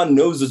 everyone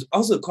knows this. I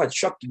was quite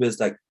shocked because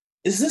like,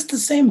 is this the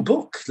same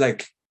book?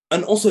 Like,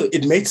 and also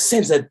it made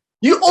sense that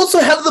you also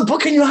have the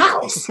book in your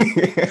house.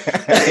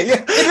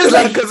 Yeah,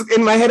 because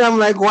in my head I'm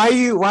like, why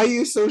are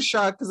you so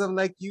shocked? Because I'm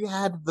like, you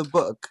had the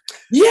book.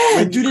 Yeah,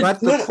 when dude. You got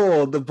the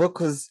call. The book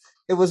was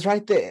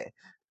right there.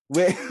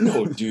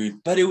 No,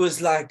 dude, but it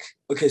was like,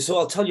 okay, so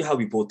I'll tell you how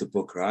we bought the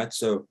book, right?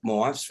 So my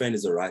wife's friend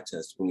is a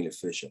writer, Swingile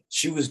Fisher.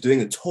 She was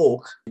doing a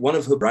talk. One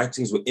of her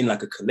writings were in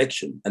like a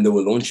collection and they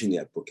were launching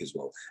that book as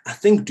well. I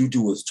think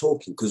Dudu was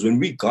talking because when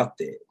we got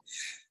there,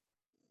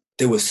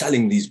 they were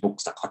selling these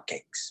books like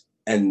hotcakes.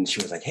 And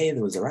she was like, hey,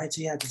 there was a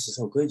writer here. This is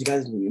so good. You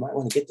guys, you might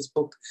want to get this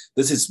book.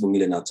 This is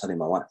Swingile now telling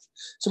my wife.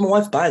 So my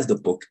wife buys the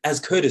book as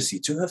courtesy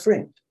to her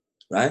friend,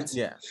 right?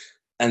 Yeah.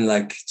 And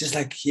like, just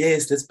like,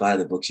 yes, let's buy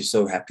the book. She's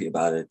so happy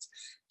about it.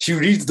 She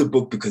reads the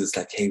book because it's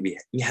like, hey,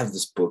 we have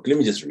this book. Let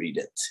me just read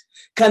it.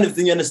 Kind of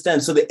thing, you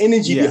understand? So the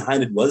energy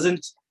behind it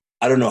wasn't,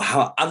 I don't know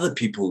how other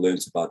people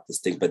learned about this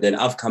thing, but then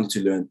I've come to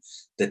learn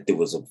that there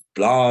was a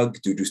blog,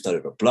 Dudu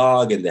started a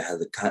blog, and there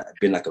has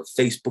been like a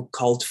Facebook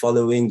cult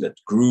following that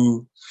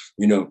grew,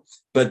 you know.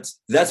 But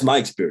that's my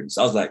experience.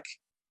 I was like,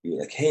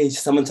 hey,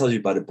 someone tells you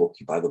about a book,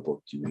 you buy the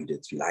book, you read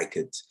it, you like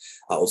it.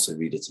 I also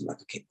read it. I'm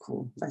like, okay,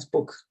 cool, nice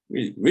book,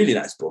 really, really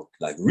nice book,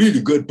 like really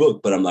good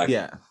book. But I'm like,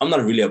 I'm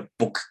not really a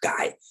book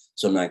guy.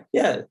 So I'm like,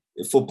 yeah,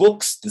 for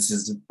books, this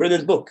is a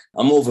brilliant book.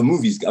 I'm more of a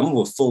movies guy. I'm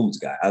more of a films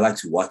guy. I like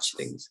to watch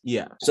things.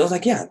 Yeah. So I was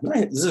like, yeah,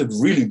 nice. This is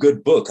a really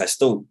good book. I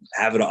still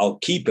have it. I'll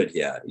keep it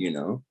here, you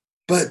know.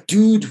 But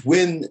dude,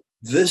 when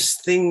this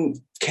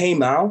thing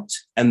came out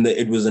and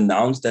it was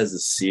announced as a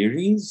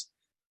series,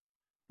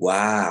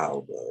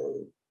 wow,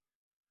 bro.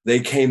 They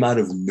came out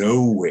of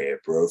nowhere,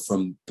 bro,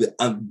 from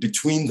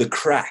between the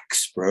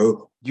cracks,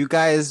 bro. You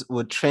guys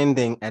were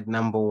trending at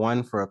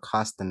 #1 for a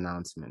cast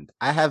announcement.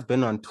 I have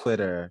been on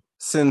Twitter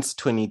since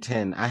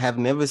 2010. I have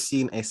never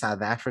seen a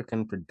South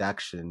African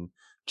production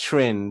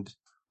trend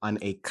on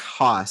a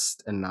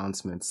cast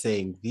announcement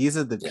saying these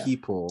are the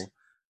people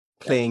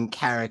playing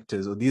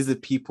characters, or these are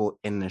people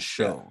in the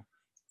show.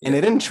 And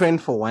it didn't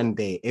trend for one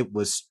day. It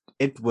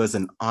was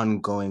an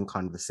ongoing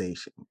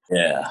conversation.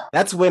 Yeah.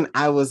 That's when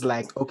I was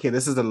like, okay,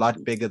 this is a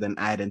lot bigger than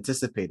I had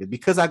anticipated,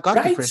 because I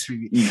got the press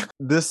review.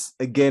 This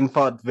again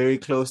felt very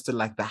close to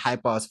like the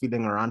hype I was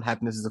feeling around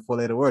Happiness is a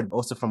Four-Letter Word,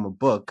 also from a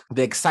book.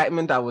 The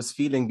excitement I was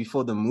feeling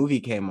before the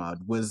movie came out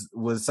was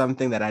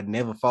something that I'd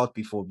never felt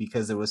before,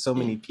 because there were so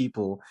many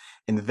people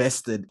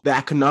invested. The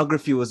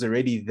iconography was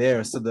already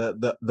there. So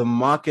the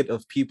market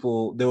of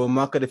people, there were a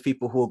market of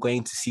people who were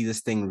going to see this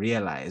thing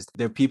realized.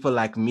 There are people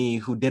like me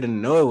who didn't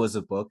know it was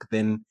a book,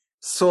 then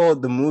saw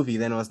the movie,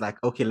 then I was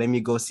like, okay, let me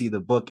go see the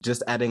book.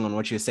 Just adding on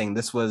what you're saying,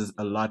 this was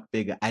a lot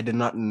bigger. I did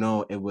not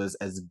know it was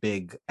as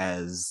big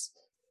as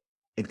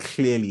it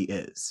clearly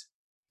is.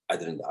 I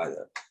didn't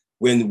either.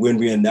 When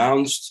we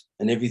announced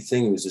and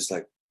everything, it was just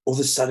like, all of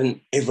a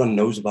sudden, everyone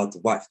knows about the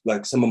wife.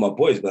 Like some of my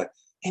boys were like,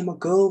 hey, my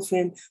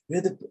girlfriend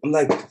read the... I'm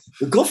like,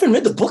 your girlfriend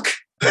read the book?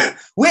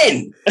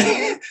 When?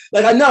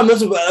 Like, I know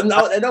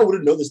I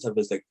wouldn't know this stuff.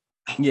 It's like...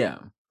 Yeah.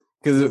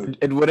 Because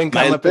it wouldn't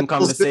come up in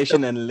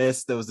conversation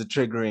unless there was a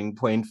triggering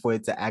point for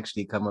it to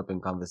actually come up in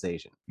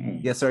conversation.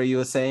 Yeah, sorry, you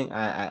were saying?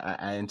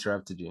 I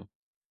interrupted you.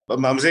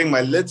 I'm saying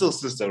my little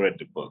sister read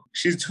the book.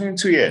 She's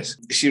 22 years.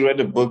 She read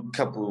the book a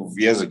couple of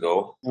years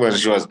ago when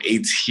she was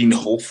 18,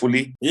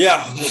 hopefully.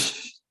 Yeah.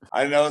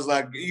 And I was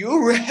like,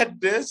 you read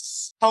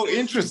this? How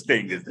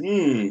interesting is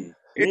it?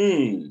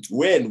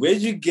 When? Where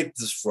did you get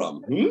this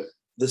from?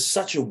 There's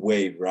such a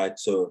wave, right?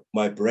 So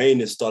my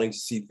brain is starting to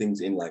see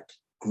things in like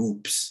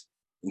groups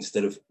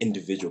instead of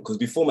individual. Because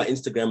before, my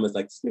Instagram was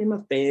like, this is my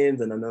fans,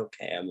 and I know,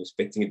 okay, I'm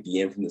expecting a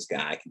DM from this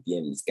guy. I can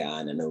DM this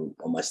guy, and I know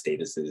all my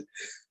statuses.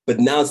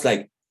 But now it's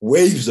like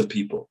waves of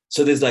people.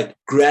 So there's like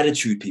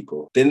gratitude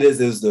people. Then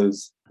there's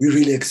those, we're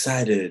really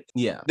excited.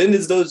 Yeah. Then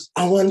there's those,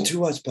 I want to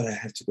watch, but I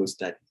have to go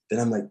study. Then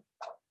I'm like,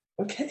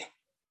 okay.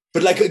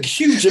 But like a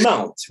huge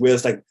amount where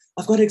it's like,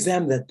 I've got an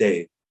exam that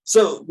day.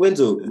 So,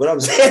 Wenzel, what I'm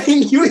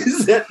saying you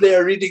is that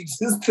they're reading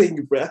this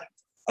thing, bro.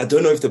 I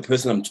don't know if the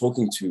person I'm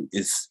talking to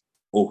is,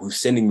 or who's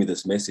sending me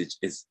this message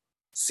is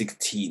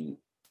 16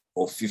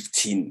 or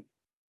 15,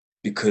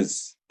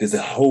 because there's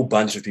a whole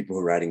bunch of people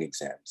who are writing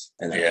exams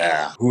and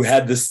who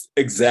had this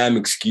exam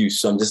excuse.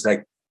 So I'm just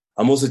like,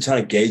 I'm also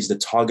trying to gauge the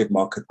target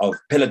market of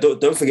Pella.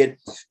 Don't forget,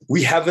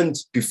 we haven't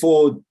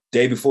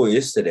day before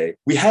yesterday,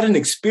 we hadn't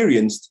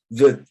experienced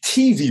the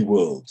TV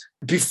world.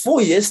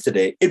 Before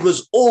yesterday, it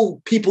was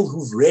all people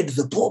who've read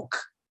the book.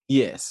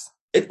 Yes.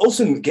 It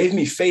also gave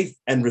me faith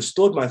and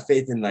restored my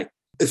faith in like,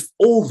 if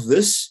all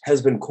this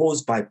has been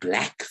caused by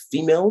Black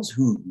females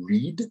who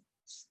read,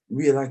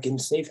 we're like in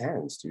safe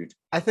hands, dude.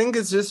 I think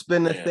it's just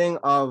been a thing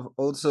of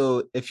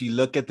also, if you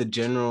look at the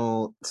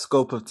general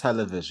scope of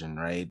television,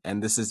 right?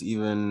 And this is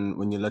even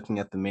when you're looking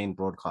at the main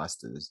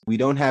broadcasters, we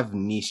don't have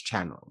niche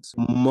channels.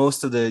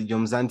 Most of the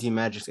Yomzanti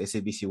Magics,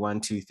 SABC 1,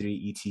 2,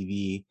 3,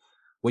 ETV,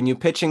 when you're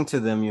pitching to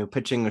them, you're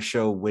pitching a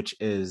show which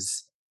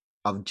is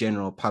of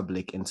general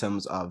public in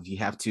terms of you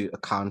have to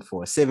account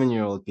for a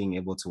 7-year-old being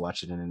able to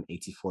watch it and an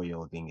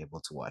 84-year-old being able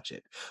to watch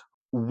it.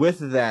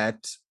 With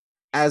that,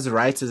 as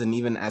writers and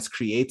even as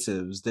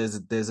creatives,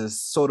 there's a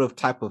sort of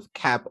type of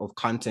cap of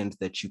content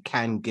that you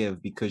can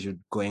give because you're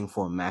going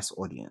for a mass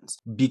audience.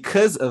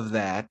 Because of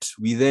that,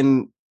 we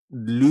then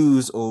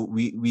lose, or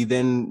we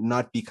then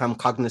not become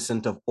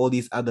cognizant of all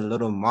these other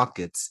little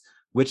markets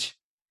which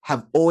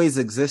have always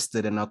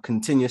existed and are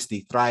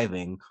continuously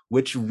thriving,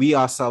 which we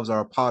ourselves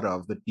are a part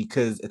of, but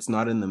because it's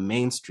not in the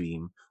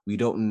mainstream, we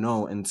don't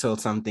know until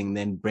something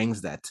then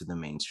brings that to the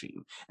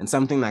mainstream. And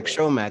something like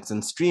Showmax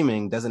and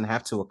streaming doesn't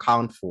have to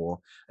account for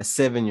a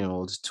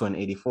 7-year-old to an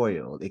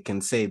 84-year-old. It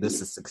can say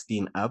this is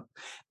 16 up,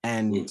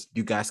 and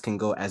you guys can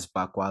go as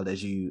buck wild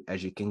as you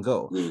can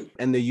go.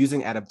 And they're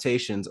using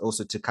adaptations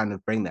also to kind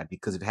of bring that,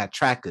 because it had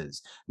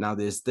trackers. Now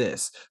there's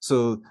this.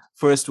 So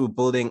first we're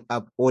building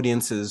up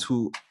audiences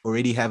who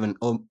already have an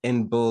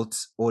inbuilt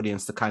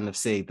audience to kind of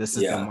say this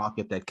is the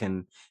market that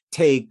can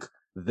take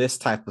this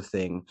type of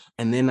thing.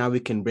 And then now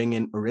we can bring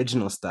in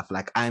original stuff.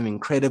 Like, I'm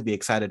incredibly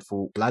excited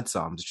for Blood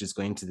Psalms, which is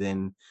going to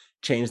then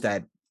change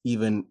that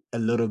even a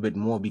little bit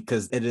more,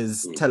 because it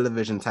is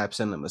television type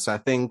cinema. So I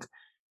think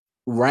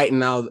right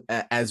now,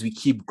 as we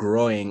keep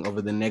growing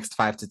over the next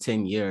 5 to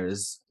 10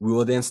 years, we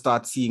will then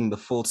start seeing the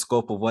full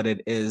scope of what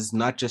it is,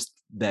 not just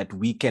that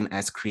we can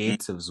as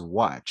creatives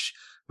watch,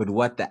 but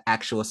what the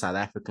actual South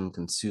African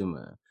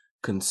consumer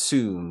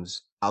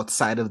consumes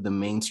outside of the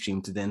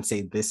mainstream, to then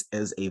say this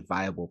is a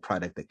viable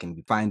product that can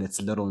find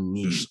its little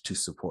niche to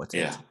support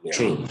it.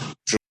 True.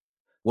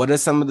 What are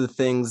some of the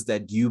things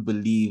that you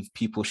believe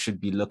people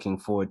should be looking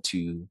forward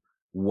to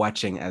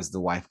watching as The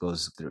Wife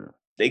goes through?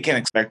 They can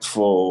expect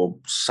for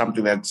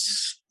something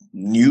that's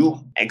new,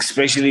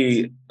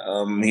 especially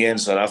here in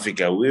South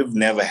Africa. We've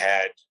never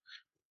had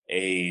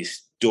a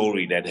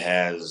story that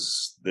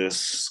has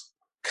this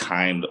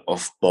kind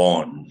of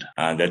bond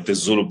that the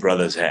Zulu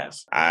brothers have.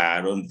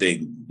 I don't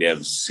think they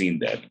have seen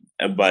that.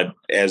 But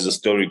as the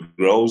story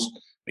grows,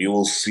 you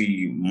will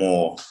see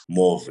more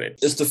of it.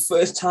 It's the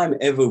first time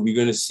ever we're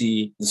going to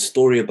see the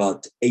story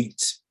about 8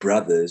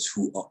 brothers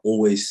who are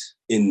always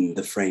in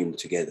the frame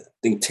together. I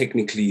think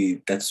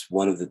technically that's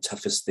one of the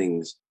toughest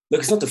things.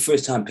 Look, it's not the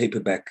first time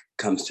paperback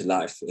comes to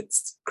life.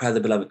 It's Cry the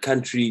Beloved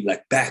Country,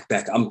 like back.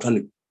 I'm trying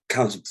to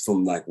count it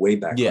from like way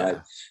back,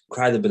 right?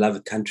 Cry the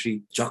Beloved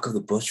Country, Jock of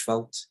the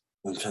Bushveld.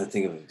 I'm trying to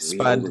think of it.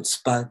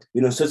 Spud.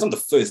 You know, so it's not the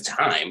first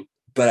time,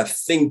 but I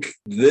think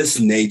this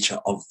nature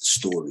of the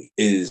story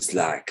is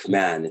like,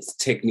 man, it's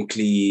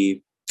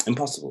technically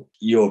impossible.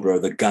 Yo, bro,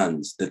 the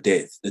guns, the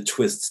death, the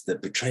twists, the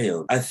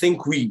betrayal. I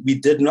think we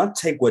did not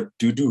take what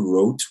Dudu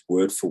wrote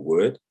word for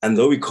word, and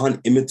though we can't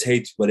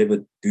imitate whatever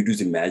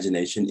Dudu's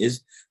imagination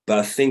is, but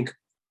I think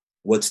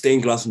what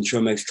Stained Glass and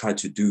Showmax tried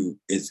to do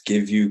is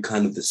give you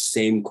kind of the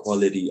same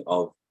quality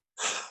of,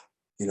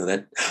 you know,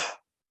 that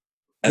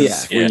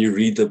as when you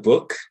read the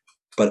book,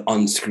 but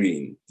on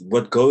screen.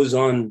 What goes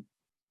on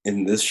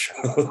in this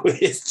show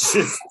is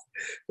just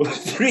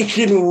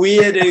freaking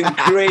weird and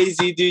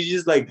crazy, dude.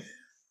 Just like,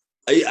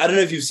 I don't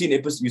know if you've seen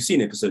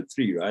episode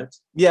 3, right?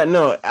 Yeah,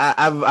 no,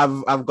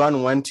 I've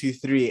gone 1, 2,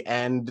 3,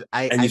 and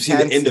you've seen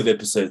the end of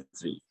episode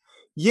 3.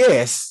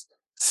 Yes,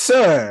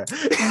 sir.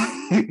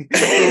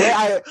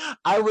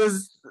 I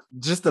was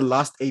just, the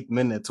last 8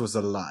 minutes was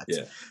a lot.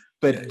 Yeah.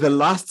 But the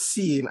last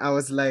scene, I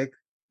was like,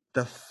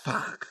 the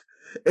fuck?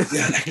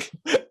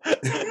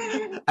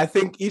 I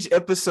think each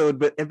episode,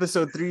 but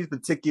episode 3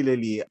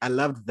 particularly, I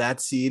loved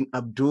that scene.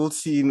 Abdul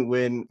scene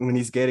when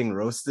he's getting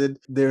roasted.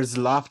 There's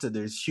laughter,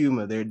 there's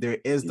humor, there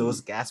is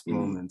those gasp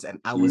moments, and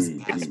I was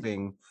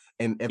gasping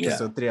in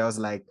episode 3. I was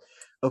like,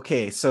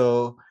 okay,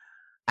 so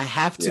I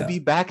have to be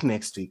back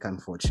next week,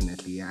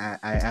 unfortunately. I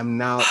am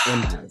now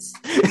in this.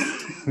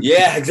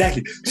 Yeah,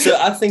 exactly. So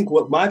I think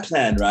what my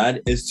plan,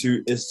 right, is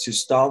to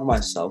starve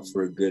myself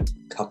for a good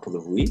couple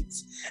of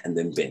weeks and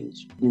then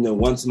binge. You know,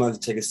 once a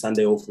month, take a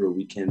Sunday off for a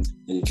weekend,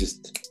 and you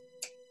just...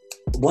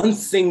 One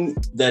thing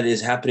that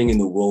is happening in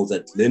the world,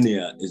 that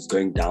linear is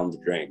going down the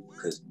drain,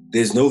 because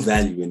there's no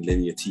value in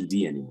linear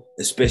TV anymore,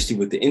 especially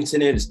with the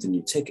internet. It's the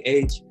new tech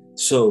age.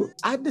 So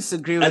I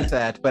disagree with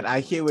that, but I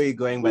hear where you're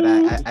going, but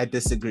I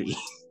disagree.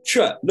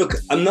 Sure. Look,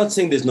 I'm not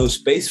saying there's no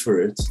space for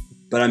it,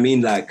 but I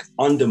mean, like,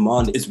 on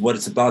demand is what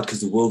it's about,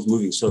 because the world's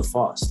moving so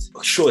fast.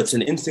 Sure, it's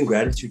an instant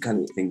gratitude kind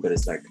of thing, but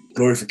it's like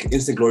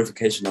instant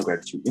glorification, not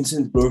gratitude.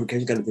 Instant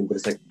glorification kind of thing, but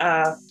it's like,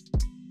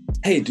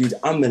 hey, dude,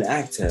 I'm an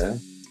actor,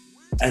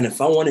 and if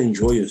I want to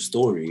enjoy your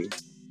story,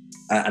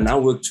 and I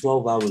work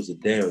 12 hours a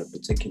day on a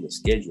particular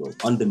schedule,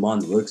 on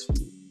demand works for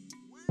me.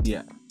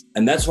 Yeah.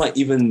 And that's why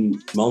even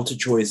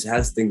MultiChoice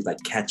has things like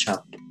Catch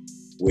Up,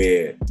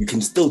 where you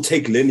can still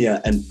take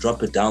linear and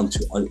drop it down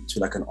to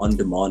like an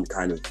on-demand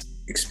kind of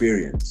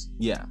experience.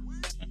 Yeah.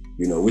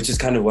 You know, which is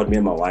kind of what me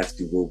and my wife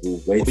do.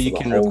 We'll wait for you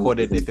can record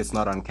it if it's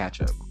not on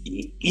Catch Up.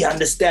 You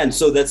understand?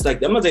 So that's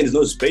like, I'm not saying there's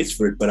no space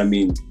for it, but I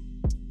mean,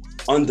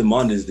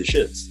 on-demand is the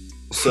shit.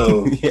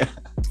 So yeah.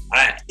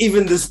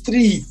 Even this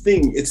 3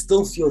 thing, it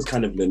still feels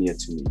kind of linear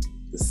to me.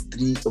 this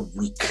 3 a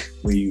week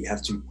where you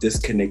have to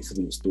disconnect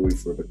from the story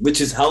for a bit,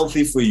 which is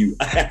healthy for you,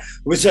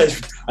 which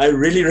I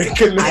really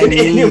recommend.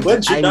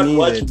 Anyone should not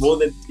watch more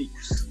than 3.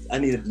 I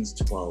need at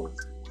least 12,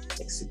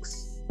 like 6.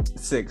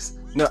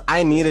 No,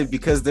 I need it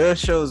because there are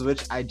shows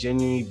which I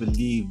genuinely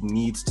believe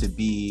needs to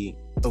be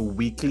a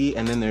weekly,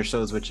 and then there are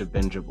shows which are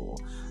bingeable.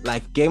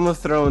 Like Game of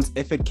Thrones,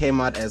 if it came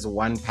out as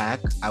one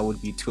pack, I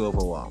would be too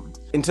overwhelmed.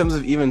 In terms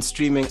of even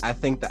streaming, I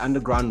think the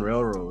Underground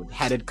Railroad,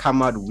 had it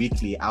come out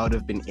weekly, I would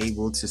have been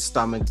able to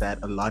stomach that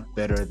a lot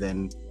better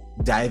than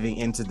diving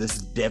into this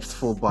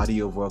depthful body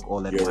of work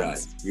all at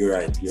once. You're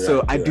right.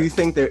 So I do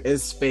think there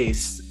is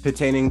space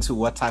pertaining to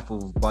what type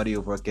of body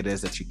of work it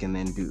is that you can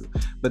then do.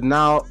 But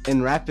now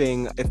in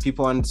wrapping, if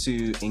people want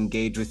to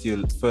engage with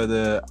you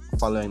further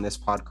following this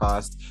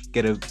podcast,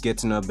 get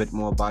to know a bit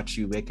more about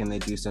you, where can they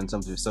do so in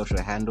terms of your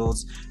social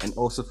handles? And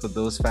also for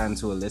those fans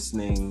who are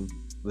listening,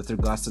 with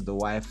regards to The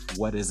Wife,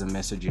 what is a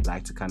message you'd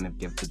like to kind of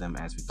give to them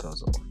as we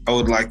close off? I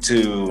would like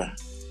to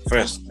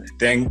first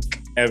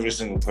thank every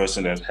single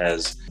person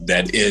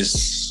that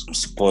is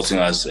supporting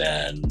us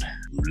and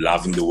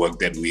loving the work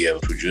that we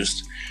have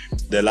produced.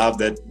 The love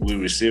that we're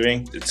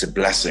receiving, it's a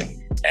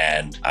blessing,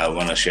 and I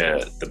want to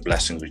share the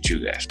blessing with you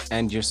guys.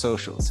 And your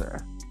social, sir?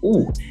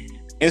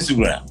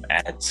 Instagram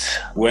at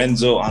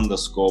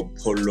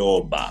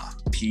Gwenzo_Poloba,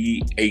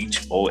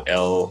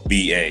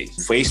 PHOLBA.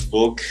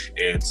 Facebook,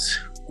 it's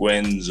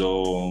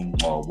Gwenzo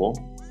Ngobo.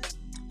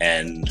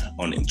 And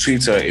on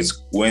Twitter,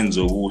 it's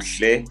Gwenzo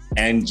Huhle,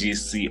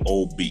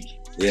 NGCOB.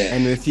 Yeah.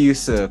 And with you,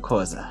 Sir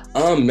Khoza?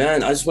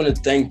 Man, I just want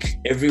to thank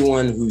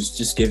everyone who's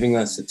just giving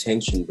us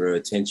attention, bro.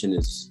 Attention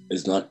is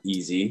not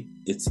easy.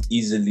 It's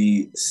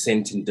easily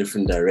sent in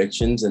different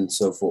directions. And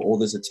so for all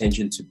this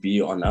attention to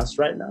be on us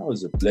right now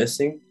is a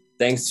blessing.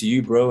 Thanks to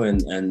you, bro,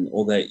 and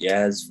all that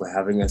Yaz for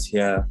having us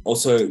here.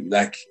 Also,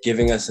 like,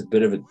 giving us a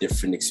bit of a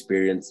different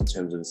experience in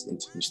terms of this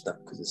interview stuff,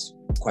 because it's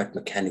quite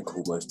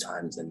mechanical most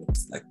times and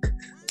it's like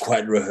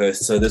quite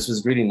rehearsed. So this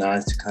was really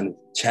nice to kind of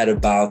chat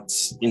about,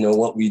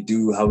 what we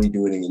do, how we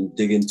do it, and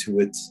dig into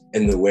it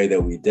in the way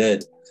that we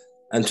did.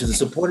 And to the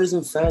supporters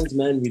and fans,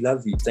 man, we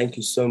love you. Thank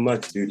you so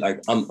much, dude.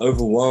 Like, I'm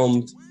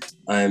overwhelmed.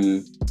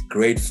 I'm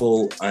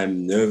grateful.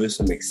 I'm nervous.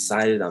 I'm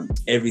excited. I'm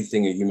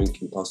everything a human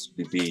can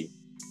possibly be.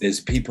 There's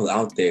people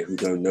out there who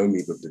don't know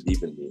me but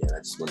believe in me, and I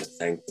just want to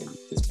thank them.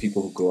 There's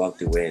people who go out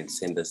their way and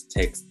send us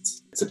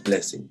texts. It's a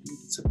blessing, dude.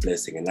 It's a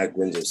blessing. And like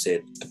Gwenzo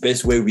said, the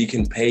best way we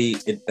can pay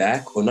it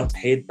back, or not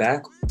pay it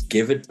back,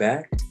 give it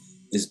back,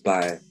 is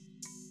by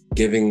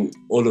giving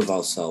all of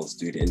ourselves,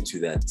 dude, into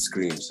that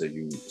screen so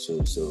you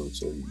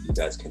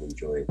guys can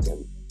enjoy it.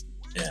 And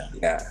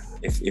yeah,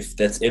 if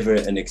that's ever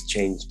an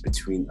exchange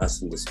between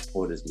us and the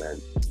supporters,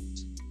 man,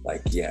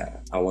 like,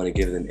 yeah, I want to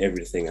give them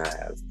everything I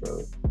have,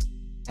 bro.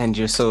 And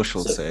your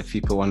socials, so if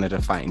people wanted to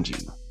find you.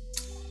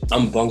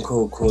 I'm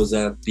Bonko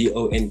Khoza,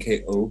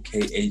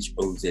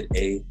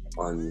 BONKOKHOZA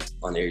on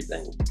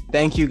everything.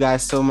 Thank you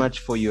guys so much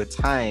for your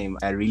time.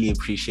 I really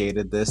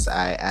appreciated this.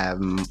 I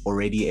am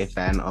already a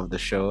fan of the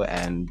show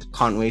and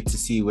can't wait to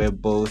see where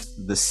both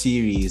the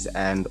series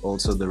and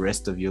also the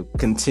rest of your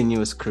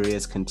continuous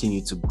careers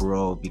continue to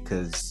grow,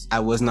 because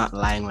I was not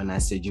lying when I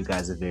said you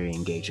guys are very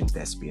engaging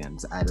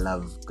thespians. I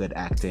love good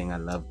acting. I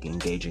love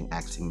engaging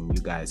acting.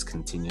 You guys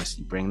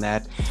continuously bring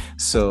that.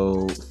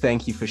 So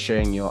thank you for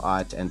sharing your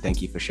art and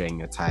thank you for sharing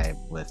your time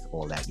with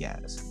All That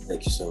Yaz.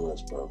 Thank you so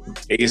much, bro.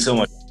 Thank you so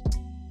much.